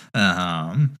other.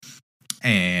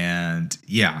 And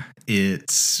yeah,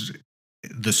 it's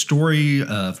the story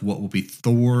of what will be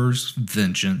Thor's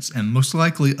vengeance and most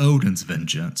likely Odin's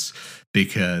vengeance.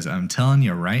 Because I'm telling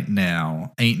you right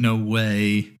now, ain't no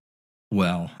way.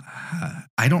 Well,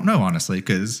 I don't know, honestly,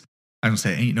 because I don't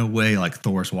say ain't no way like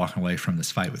Thor's walking away from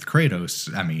this fight with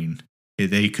Kratos. I mean,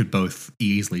 they could both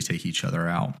easily take each other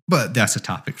out, but that's a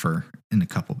topic for in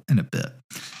a bit.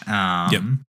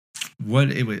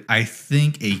 What it would, I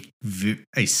think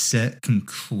a set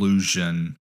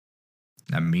conclusion.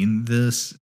 I mean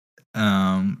this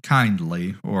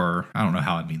kindly, or I don't know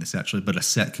how I mean this actually, but a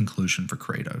set conclusion for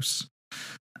Kratos.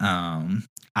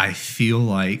 I feel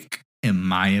like, in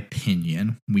my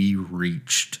opinion, we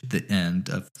reached the end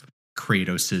of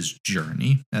Kratos'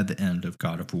 journey at the end of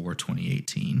God of War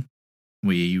 2018.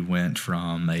 We went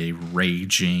from a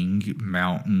raging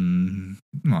mountain,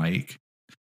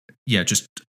 just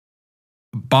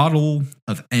bottle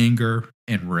of anger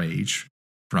and rage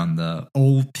from the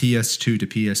old PS2 to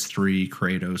PS3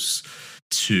 Kratos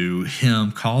to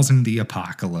him causing the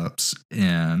apocalypse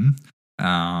in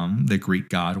the Greek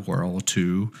god world,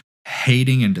 to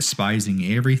hating and despising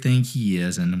everything he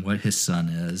is and what his son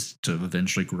is, to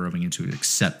eventually growing into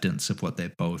acceptance of what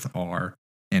they both are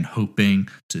and hoping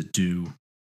to do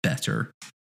better.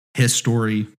 His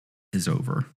story is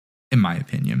over, in my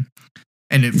opinion.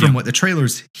 And from what the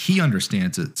trailers, he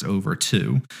understands it's over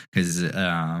too, because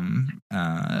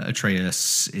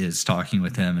Atreus is talking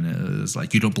with him, and it was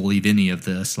like, "You don't believe any of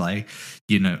this, like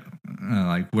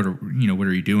what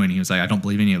are you doing?" He was like, "I don't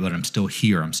believe any of it. I'm still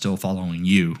here. I'm still following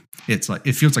you." It's like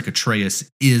it feels like Atreus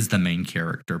is the main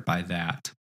character by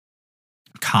that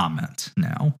comment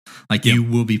now. You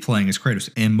will be playing as Kratos,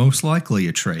 and most likely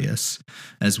Atreus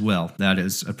as well. That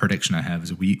is a prediction I have,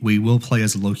 is we will play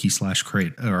as Loki /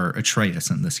 Atreus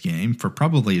in this game for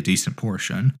probably a decent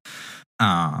portion.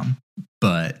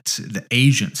 But the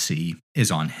agency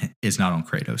is not on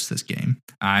Kratos this game.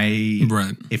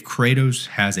 If Kratos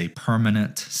has a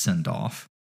permanent send off,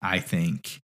 I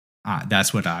think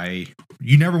that's what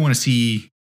you never want to see,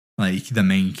 like the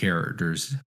main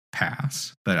characters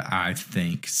pass, but I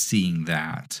think seeing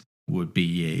that would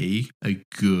be a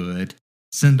good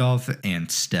send off and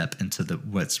step into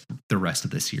what's the rest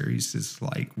of the series is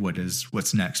like.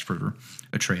 What's next for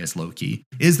Atreus Loki?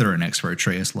 Is there a next for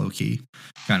Atreus Loki?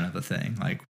 Kind of a thing.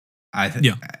 Like I think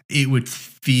it would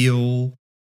feel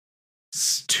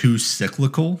too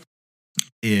cyclical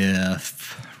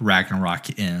if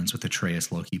Ragnarok ends with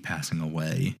Atreus Loki passing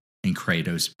away and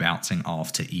Kratos bouncing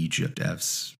off to Egypt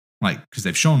as. Because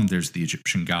they've shown there's the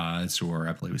Egyptian gods, or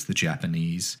I believe it's the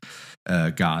Japanese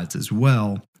gods as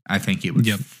well. I think it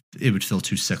would feel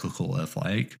too cyclical if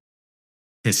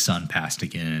his son passed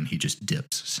again and he just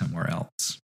dips somewhere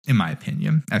else. In my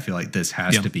opinion, I feel like this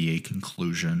has to be a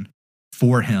conclusion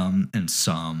for him in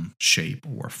some shape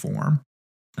or form.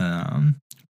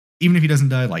 Even if he doesn't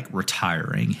die,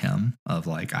 retiring him of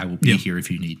I will be here if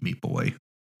you need me, boy,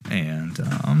 and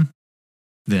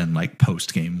then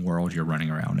post game world, you're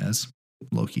running around as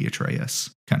Loki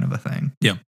Atreus, kind of a thing.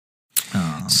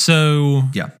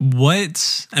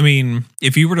 What, I mean,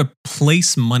 if you were to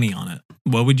place money on it,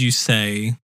 what would you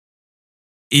say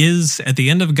is at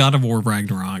the end of God of War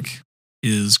Ragnarok,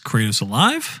 is Kratos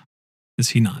alive? Is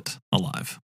he not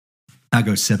alive? I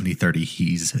go 70-30.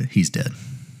 He's dead.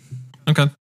 Okay.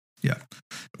 Yeah.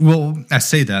 Well, I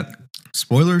say that.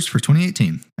 Spoilers for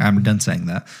 2018. I'm done saying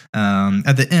that.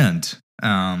 At the end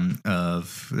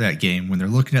of that game, when they're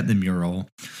looking at the mural,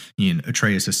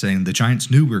 Atreus is saying the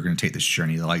giants knew we were going to take this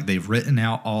journey. They've written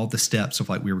out all the steps of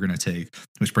we were going to take,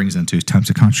 which brings into time's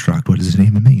a construct. What does it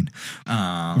even mean?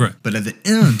 Right. But at the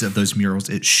end of those murals,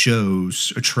 it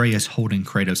shows Atreus holding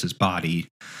Kratos' body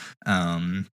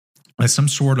as some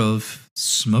sort of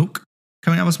smoke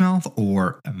coming out of his mouth,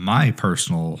 or my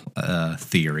personal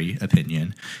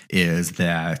opinion is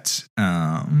that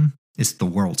it's the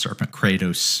world serpent.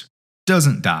 Kratos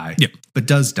doesn't die, but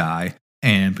does die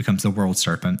and becomes the world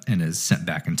serpent and is sent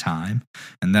back in time.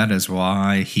 And that is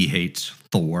why he hates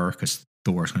Thor, because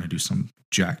Thor's going to do some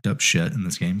jacked up shit in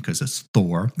this game, because it's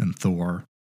Thor, and Thor,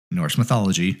 Norse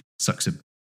mythology, sucks a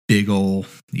big ol'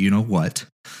 you know what.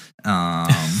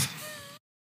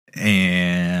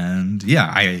 And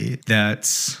yeah, I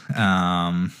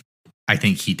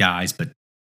think he dies, but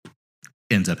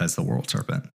ends up as the World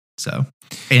Serpent. So,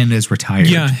 and is retired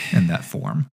in that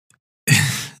form.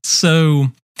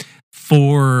 So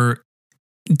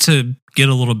to get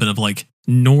a little bit of like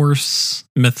Norse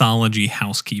mythology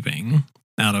housekeeping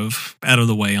out of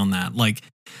the way on that, like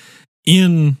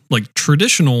in like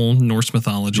traditional Norse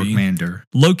mythology, Jormungandr.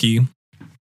 Loki,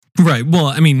 right? Well,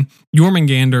 I mean,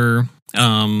 Jormungandr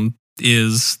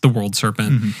is the World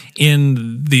Serpent. Mm-hmm.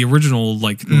 In the original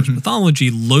like Norse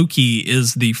mythology, Loki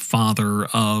is the father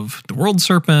of the World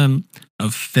Serpent,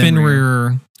 of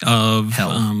Fenrir, of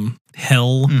Hel.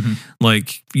 Hel. Mm-hmm.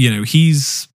 Like, you know, he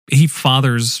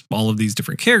fathers all of these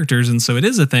different characters. And so it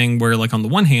is a thing where, like, on the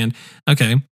one hand,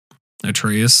 okay,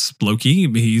 Atreus,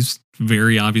 Loki, he's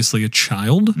very obviously a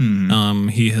child. Mm-hmm.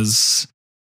 He has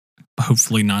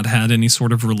hopefully not had any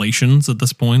sort of relations at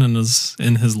this point in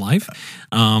his life.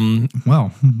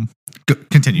 Well,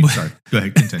 continue. Sorry. Go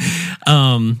ahead.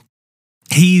 Continue.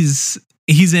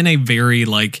 He's in a very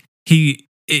like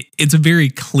it's a very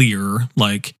clear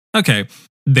like, okay,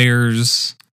 there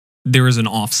is an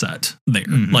offset there.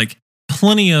 Mm-hmm. Like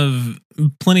plenty of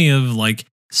like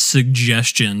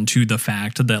suggestion to the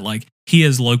fact that like he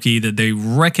is Loki, that they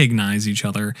recognize each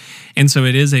other. And so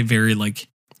it is a very like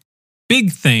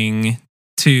big thing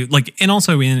to like, and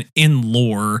also in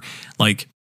lore, like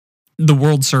the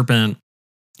World Serpent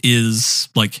is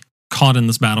like caught in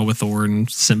this battle with Thor and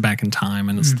sent back in time,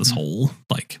 and it's this whole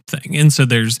like thing. And so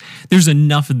there's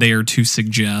enough there to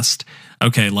suggest,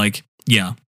 okay, like,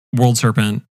 yeah, World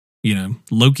Serpent, you know,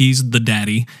 Loki's the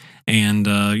daddy, and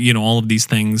you know, all of these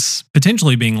things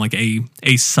potentially being like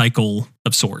a cycle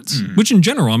of sorts, which in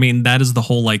general, I mean, that is the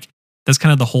whole like, that's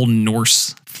kind of the whole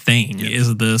Norse thing. Yep.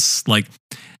 Is this like,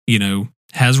 you know,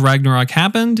 has Ragnarok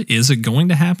happened? Is it going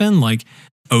to happen? Like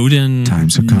Odin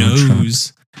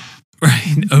knows,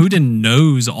 right? Odin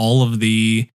knows all of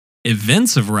the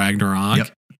events of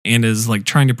Ragnarok and is like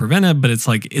trying to prevent it, but it's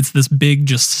like, it's this big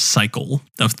just cycle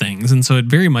of things. And so it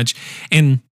very much,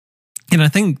 and I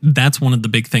think that's one of the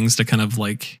big things to kind of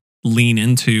like lean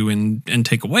into and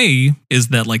take away is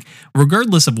that like,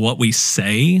 regardless of what we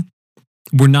say,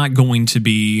 we're not going to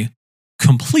be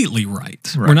completely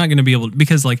right. We're not going to be able to,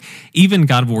 because like even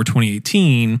God of War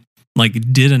 2018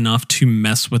 like did enough to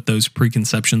mess with those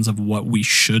preconceptions of what we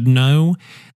should know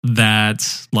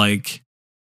that like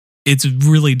it's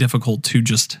really difficult to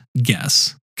just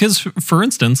guess. Because for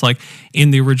instance, like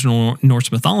in the original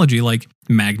Norse mythology, like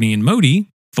Magni and Modi,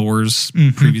 Thor's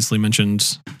previously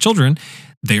mentioned children,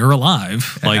 they're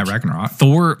alive. Like Ragnarok.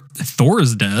 Thor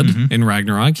is dead in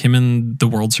Ragnarok. Him and the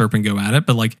World Serpent go at it,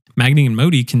 but like Magni and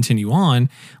Modi continue on.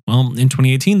 Well, in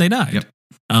 2018 they died. Yep.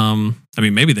 I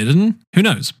mean, maybe they didn't. Who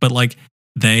knows? But like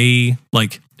they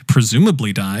like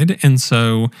presumably died, and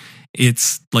so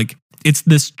it's like it's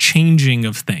this changing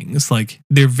of things. Like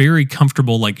they're very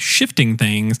comfortable like shifting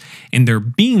things, and there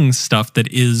being stuff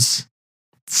that is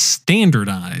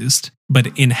standardized,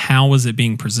 but in how is it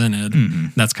being presented,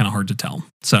 that's kind of hard to tell.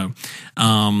 So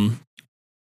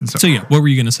yeah, what were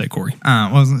you going to say, Corey?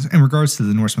 Well, in regards to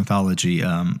the Norse mythology,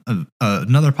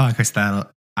 another podcast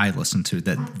that I listened to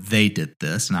that they did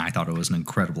this, and I thought it was an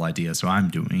incredible idea, so I'm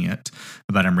doing it.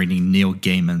 But I'm reading Neil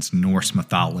Gaiman's Norse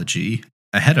mythology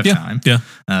ahead of time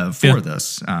for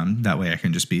this. That way I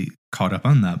can just be caught up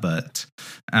on that. But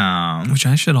which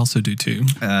I should also do too,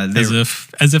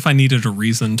 as if I needed a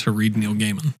reason to read Neil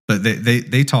Gaiman. But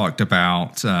they talked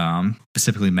about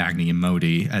specifically Magni and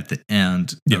Modi at the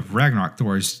end of Ragnarok.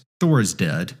 Thor is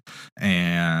dead,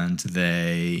 and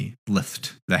they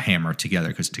lift the hammer together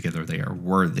because together they are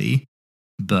worthy.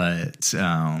 But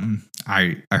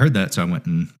I heard that, so I went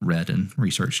and read and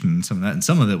researched and some of that, and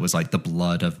some of it was like the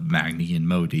blood of Magni and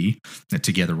Modi that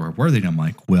together were worthy. And I'm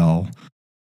like, well,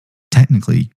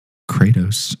 technically,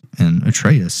 Kratos and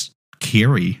Atreus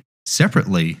carry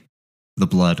separately the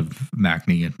blood of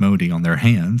Magni and Modi on their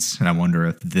hands, and I wonder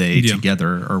if they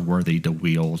together are worthy to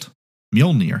wield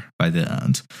Mjolnir by the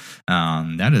end.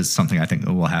 That is something I think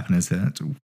that will happen, is that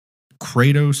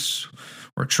Kratos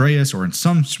or Atreus, or in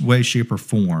some way, shape, or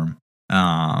form,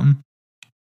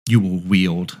 you will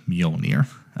wield Mjolnir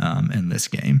in this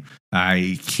game.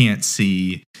 I can't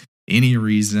see any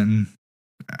reason.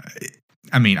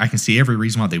 I mean, I can see every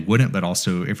reason why they wouldn't, but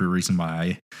also every reason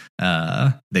why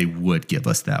they would give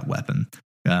us that weapon.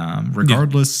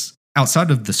 Regardless,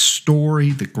 outside of the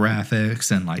story, the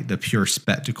graphics, and like the pure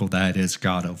spectacle that is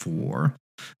God of War,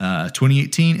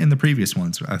 2018 and the previous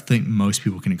ones, I think most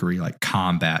people can agree, like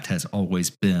combat has always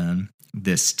been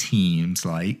this team's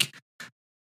like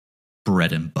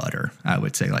bread and butter. I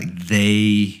would say like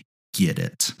they get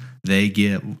it. They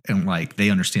get, and like they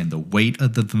understand the weight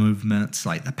of the movements,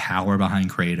 like the power behind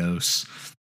Kratos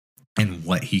and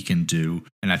what he can do.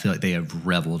 And I feel like they have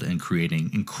reveled in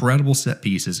creating incredible set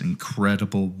pieces,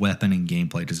 incredible weapon and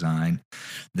gameplay design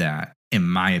that, in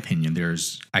my opinion,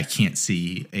 I can't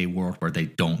see a world where they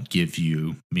don't give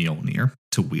you Mjolnir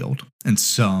to wield in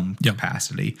some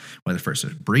capacity, whether for a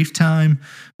brief time,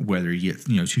 whether you get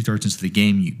 2/3 into the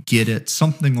game, you get it,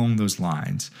 something along those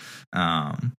lines.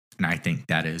 And I think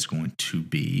that is going to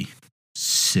be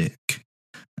sick.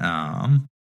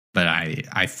 But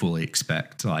I fully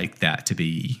expect like that to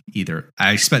be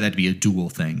I expect that to be a dual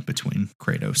thing between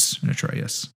Kratos and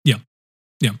Atreus. Yeah.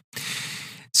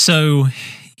 So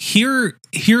here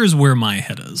is where my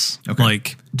head is. Okay.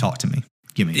 Like, talk to me.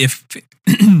 Give me.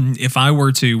 If I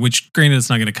were to, which granted it's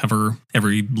not going to cover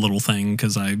every little thing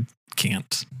because I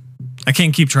can't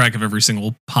keep track of every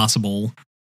single possible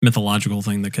mythological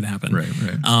thing that could happen.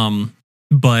 Right.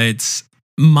 But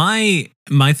my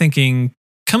thinking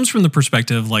comes from the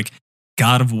perspective like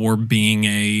God of War being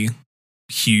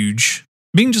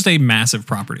just a massive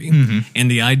property,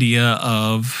 and the idea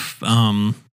of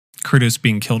Kratos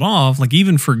being killed off, like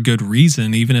even for good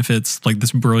reason, even if it's like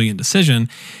this brilliant decision,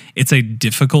 it's a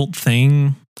difficult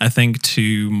thing, I think,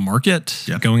 to market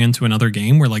going into another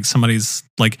game where like somebody's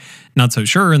like not so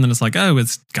sure, and then it's like, oh,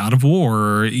 it's God of War,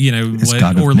 or it's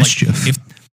God of Mischief. If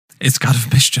it's God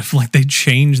of Mischief, like they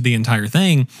changed the entire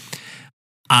thing.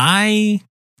 I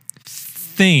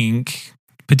think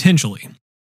potentially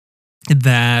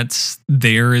that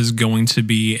there is going to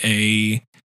be a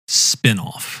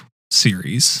spin-off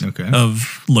series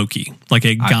of Loki, like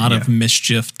a God of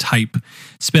Mischief type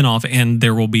spin-off, and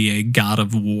there will be a God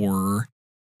of War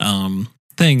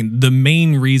thing. The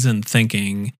main reason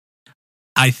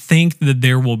I think that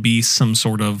there will be some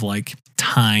sort of like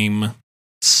time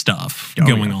stuff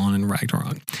going on in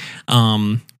Ragnarok.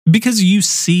 Because you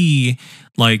see,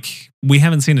 like, we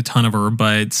haven't seen a ton of her,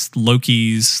 but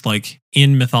Loki's like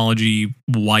in mythology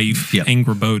wife,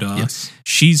 Angrboda. Yes.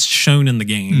 She's shown in the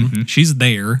game. She's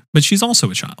there, but she's also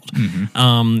a child.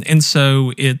 And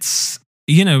so it's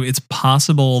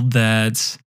possible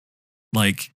that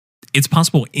like it's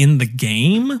possible in the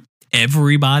game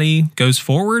everybody goes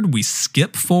forward, we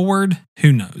skip forward,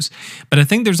 who knows? But I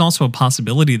think there's also a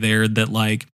possibility there that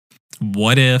like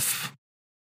what if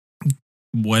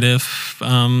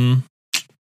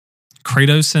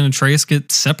Kratos and Atreus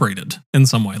get separated in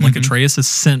some way? Like Atreus is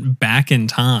sent back in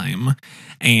time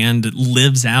and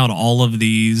lives out all of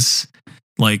these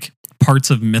like parts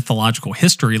of mythological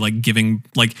history, like doing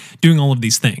all of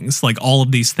these things, like all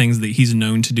of these things that he's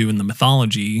known to do in the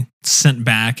mythology, sent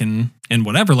back and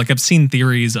whatever. Like I've seen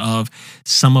theories of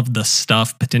some of the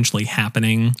stuff potentially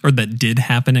happening or that did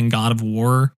happen in God of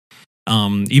War,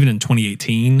 even in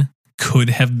 2018, could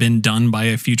have been done by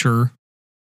a future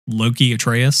Loki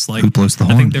Atreus. Like, who blows the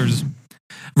horn? I think there's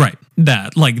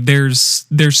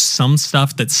there's some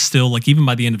stuff that's still like, even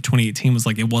by the end of 2018 was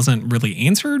like, it wasn't really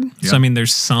answered. So I mean,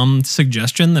 there's some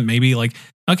suggestion that maybe like,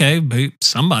 okay, but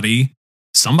somebody's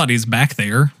back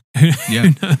there. Who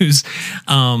knows?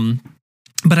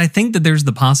 But I think that there's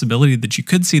the possibility that you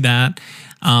could see that.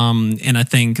 And I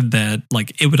think that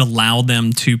like it would allow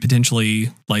them to potentially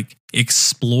like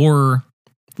explore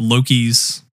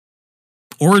Loki's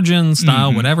origin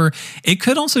style, whatever. It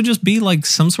could also just be like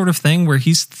some sort of thing where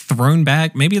he's thrown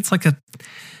back. Maybe it's like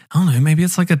maybe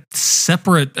it's like a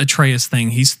separate Atreus thing.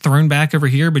 He's thrown back over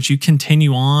here, but you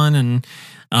continue on, and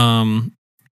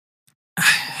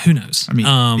who knows? I mean,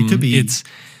 it could be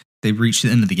they reach the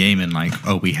end of the game and like,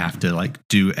 oh, we have to like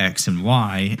do X and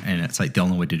Y, and it's like the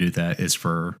only way to do that is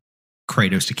for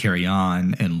Kratos to carry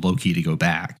on and Loki to go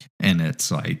back, and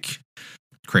it's like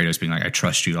Kratos being like, I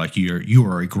trust you, like you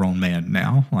are a grown man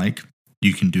now, like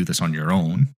you can do this on your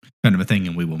own, kind of a thing,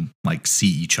 and we will like see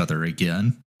each other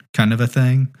again, kind of a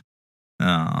thing.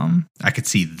 I could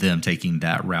see them taking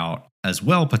that route as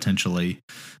well, potentially,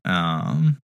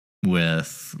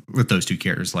 with those two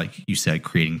characters, like you said,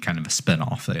 creating kind of a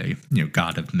spinoff, a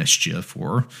God of Mischief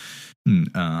or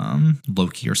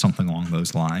Loki or something along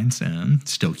those lines, and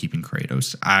still keeping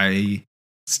Kratos.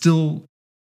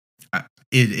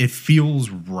 It feels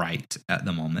right at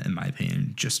the moment, in my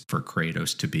opinion, just for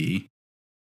Kratos to be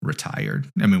retired.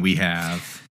 I mean, we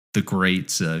have the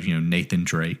greats of Nathan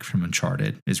Drake from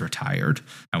Uncharted is retired.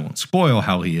 I won't spoil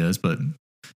how he is, but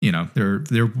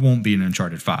there won't be an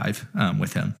Uncharted 5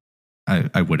 with him.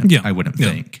 I wouldn't. I wouldn't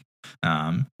think.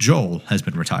 Joel has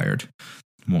been retired.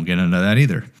 Won't get into that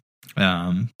either.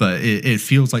 But it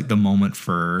feels like the moment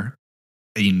for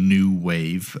a new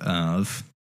wave of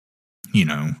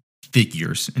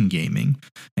figures in gaming,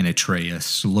 and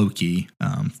Atreus Loki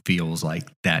feels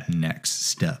like that next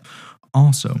step.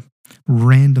 Also,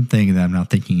 random thing that I'm not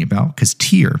thinking about, because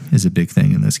Tyr is a big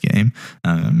thing in this game,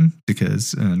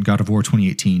 because in God of War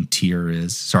 2018, Tyr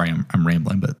is, sorry, I'm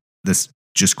rambling, but this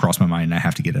just crossed my mind and I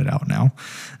have to get it out now.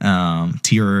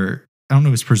 Tyr, I don't know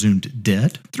if it's presumed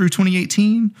dead through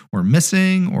 2018 or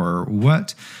missing or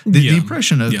what. The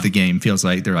impression of the game feels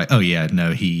like they're like, oh yeah,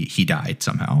 no, he died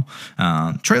somehow.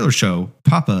 Trailer show,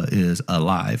 Papa is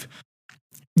alive.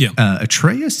 Yeah.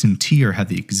 Atreus and Tyr have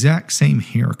the exact same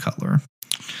hair color.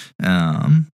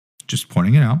 Just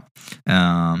pointing it out.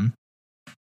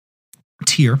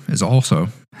 Tyr is also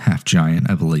half giant,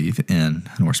 I believe, in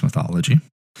Norse mythology.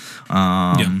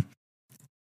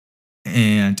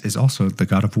 And is also the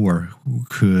god of war.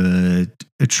 Could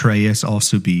Atreus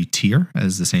also be Tyr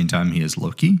as the same time he is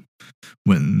Loki?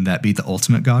 Wouldn't that be the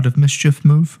ultimate god of mischief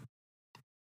move?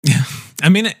 Yeah. I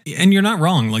mean, and you're not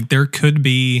wrong. Like, there could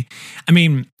be, I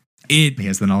mean, he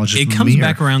has the knowledge of it comes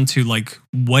back around to like,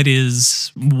 what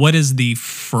is the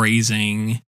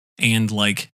phrasing and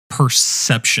like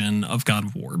perception of God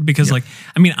of War? Because like,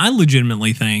 I mean, I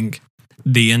legitimately think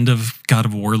the end of God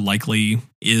of War likely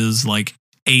is like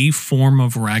a form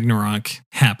of Ragnarok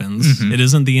happens. It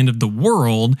isn't the end of the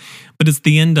world, but it's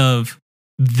the end of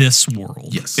this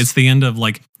world. Yes. It's the end of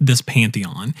like this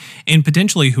pantheon. And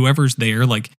potentially whoever's there,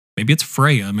 like maybe it's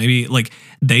Freya, maybe like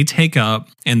they take up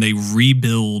and they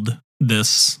rebuild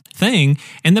this thing.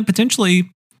 And then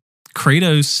potentially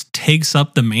Kratos takes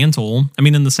up the mantle. I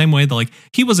mean, in the same way that like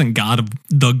he wasn't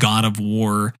the god of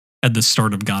war at the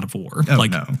start of God of War.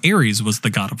 Ares was the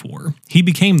god of war. He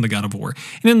became the god of war.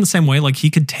 And in the same way, like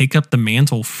he could take up the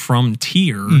mantle from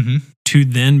Tyr to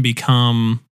then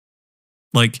become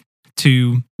like,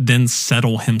 to then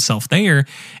settle himself there.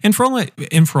 And for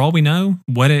all we know,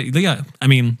 I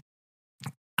mean,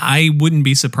 I wouldn't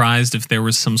be surprised if there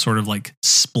was some sort of like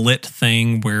split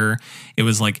thing where it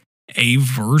was like a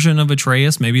version of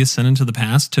Atreus maybe is sent into the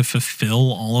past to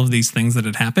fulfill all of these things that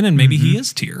had happened. And maybe he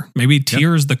is Tyr. Maybe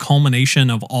Tyr is the culmination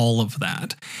of all of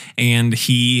that. And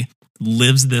he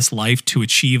lives this life to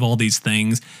achieve all these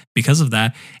things because of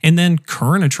that. And then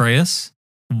current Atreus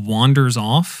wanders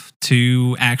off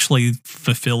to actually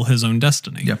fulfill his own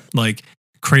destiny. Like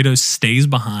Kratos stays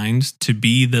behind to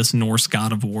be this Norse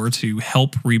god of war to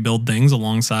help rebuild things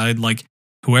alongside like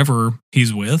whoever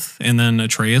he's with, and then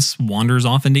Atreus wanders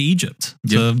off into Egypt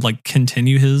to like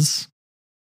continue his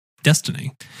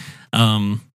destiny.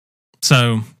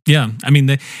 So yeah, I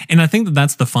mean, and I think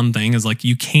that's the fun thing is like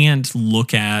you can't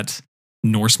look at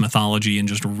Norse mythology and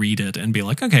just read it and be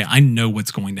like, okay, I know what's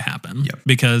going to happen,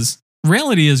 because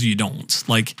reality is you don't.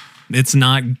 Like, it's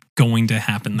not going to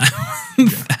happen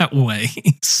that way.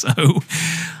 So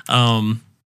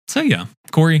yeah,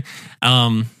 Corey,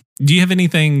 do you have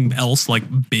anything else like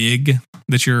big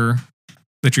that you're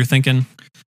thinking?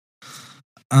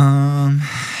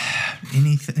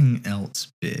 Anything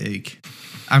else big?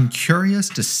 I'm curious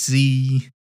to see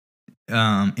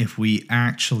if we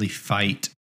actually fight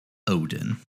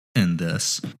Odin in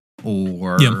this,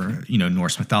 or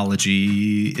Norse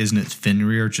mythology. Isn't it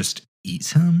Fenrir just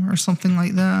eats him or something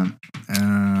like that?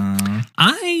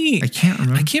 I can't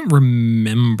remember. I can't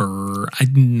remember. I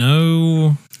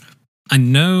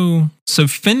know. So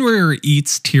Fenrir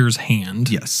eats Tyr's hand.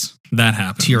 Yes, that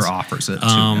happens. Tyr offers it to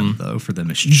him though for the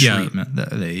mistreatment that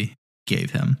they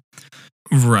gave him.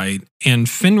 Right, and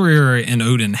Fenrir and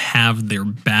Odin have their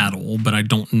battle, but I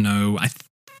don't know.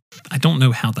 I don't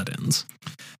know how that ends.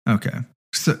 Okay,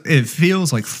 so it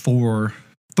feels like Thor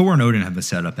and Odin have been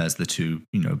set up as the two,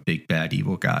 big bad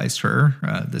evil guys for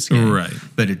this game, right?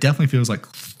 But it definitely feels like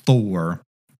Thor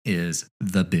is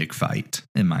the big fight,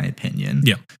 in my opinion.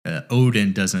 Yeah,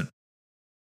 Odin doesn't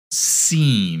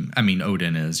seem. I mean,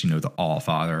 Odin is the All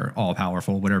Father, all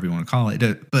powerful, whatever you want to call it,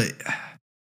 but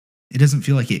it doesn't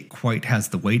feel like it quite has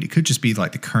the weight. It could just be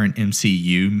like the current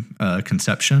MCU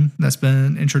conception that's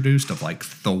been introduced of like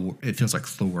Thor. It feels like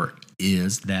Thor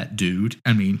is that dude.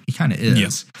 I mean, he kind of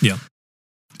is. Yeah.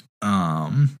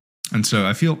 And so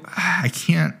I feel I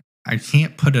can't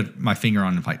put my finger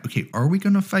on and like, okay, are we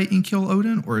going to fight and kill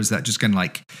Odin, or is that just going to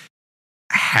like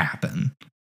happen?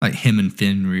 Like him and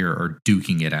Fenrir are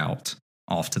duking it out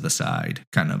off to the side,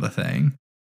 kind of a thing.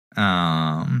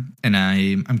 And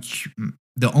I'm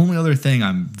the only other thing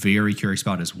I'm very curious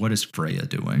about is what is Freya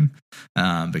doing?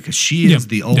 Because she is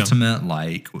the ultimate,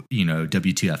 like,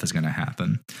 WTF is going to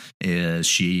happen. Is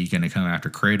she going to come after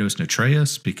Kratos and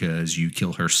Atreus because you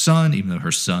kill her son, even though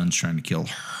her son's trying to kill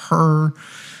her?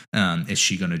 Is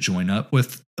she going to join up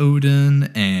with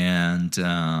Odin and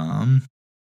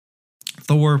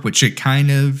Thor, which it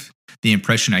kind of the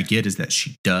impression I get is that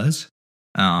she does,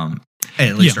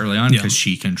 at least early on, because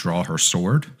she can draw her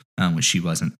sword, which she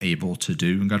wasn't able to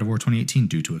do in God of War 2018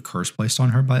 due to a curse placed on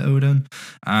her by Odin.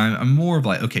 I'm more of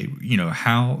like, okay,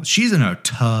 how she's in a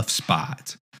tough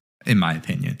spot, in my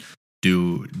opinion.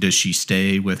 Does she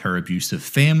stay with her abusive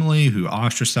family who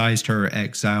ostracized her,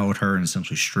 exiled her, and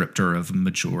essentially stripped her of a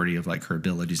majority of like her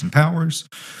abilities and powers?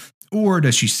 Or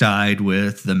does she side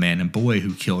with the man and boy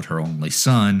who killed her only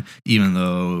son, even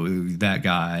though that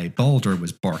guy, Baldur,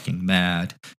 was barking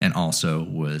mad and also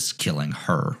was killing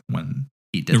her when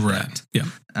he did that? Yeah.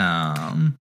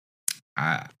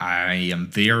 I am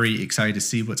very excited to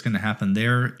see what's going to happen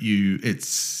there. It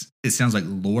sounds like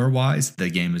lore-wise, the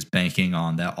game is banking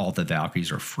on that all the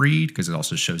Valkyries are freed, because it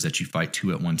also shows that you fight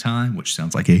two at one time, which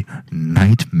sounds like a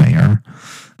nightmare.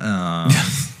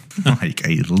 Like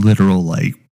a literal,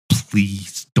 like,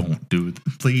 please don't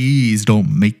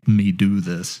make me do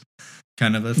this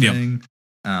kind of a thing.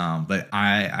 But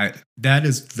I that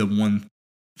is the one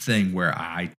thing where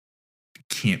I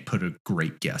can't put a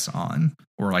great guess on,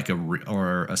 or like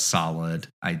a solid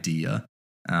idea,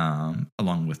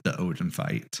 along with the Odin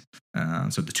fight.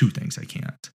 So the two things I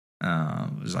can't.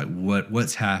 Is like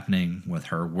what's happening with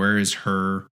her? Where is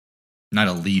her, not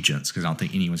allegiance, because I don't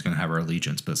think anyone's going to have her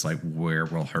allegiance, but it's like, where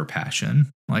will her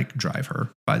passion like drive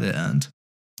her by the end?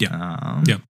 I'm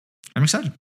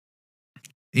excited.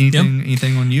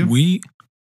 Anything on you?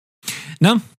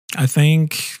 No, I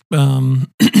think,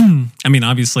 I mean,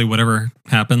 obviously whatever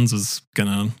happens is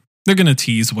they're gonna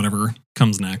tease whatever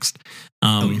comes next.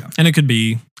 And it could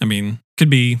be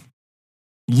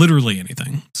literally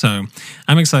anything. So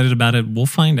I'm excited about it. We'll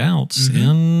find out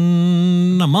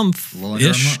in a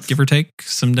month-ish, give or take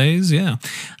some days. Yeah.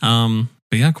 But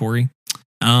yeah, Corey,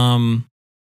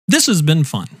 this has been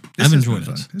fun. I've enjoyed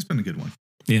it. It's been a good one.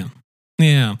 Yeah.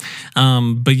 Yeah.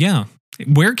 But yeah,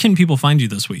 where can people find you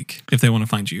this week if they want to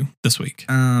find you this week?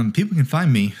 People can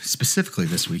find me specifically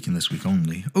this week and this week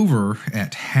only over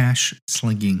at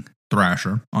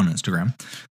 #SlingingThrasher on Instagram.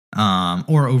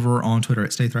 Or over on Twitter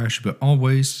at Stay Thrasher, but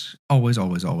always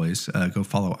go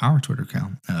follow our Twitter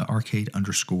account,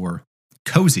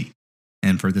 arcade_cozy.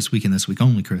 And for this week and this week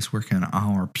only, Chris, where can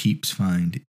our peeps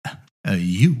find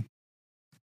you?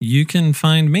 You can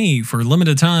find me for a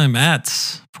limited time at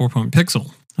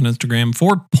 4.pixel on Instagram,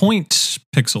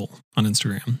 4.pixel on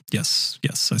Instagram. Yes,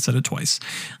 I said it twice.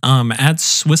 At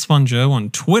Swiss Von Joe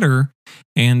on Twitter,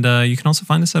 and you can also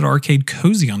find us at Arcade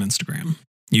Cozy on Instagram.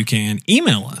 You can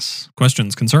email us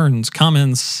questions, concerns,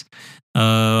 comments,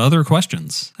 other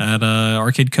questions at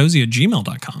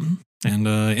arcadecozy@gmail.com. And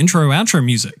intro, outro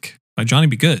music by Johnny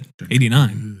Be Good,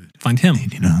 89. Find him,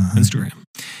 89. Instagram.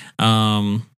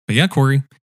 But yeah, Corey,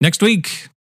 next week,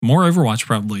 more Overwatch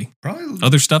probably.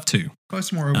 Other stuff too. Probably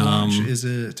some more Overwatch. Is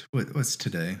it, what's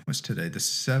today? The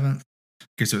 7th?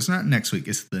 Okay, so it's not next week.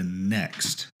 It's the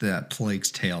next that Plague's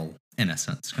Tale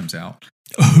Innocence comes out.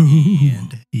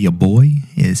 And your boy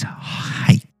is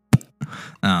hype.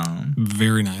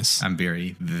 Very nice. I'm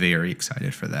very, very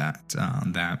excited for that.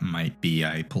 That might be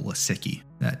I pull a sickie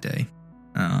that day.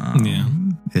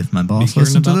 If my boss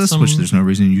listens to this, which there's no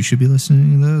reason you should be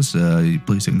listening to this,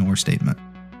 please ignore statement.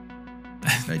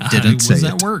 I didn't say it.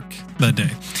 I was at work that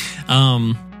day.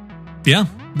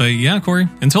 But yeah, Corey,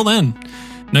 until then,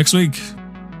 next week,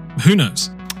 who knows?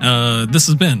 This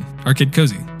has been Arcade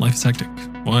Cozy. Life is hectic.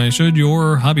 Why should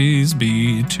your hobbies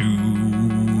be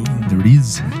too? There it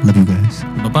is. Love you guys.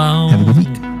 Bye-bye. Have a good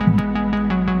week.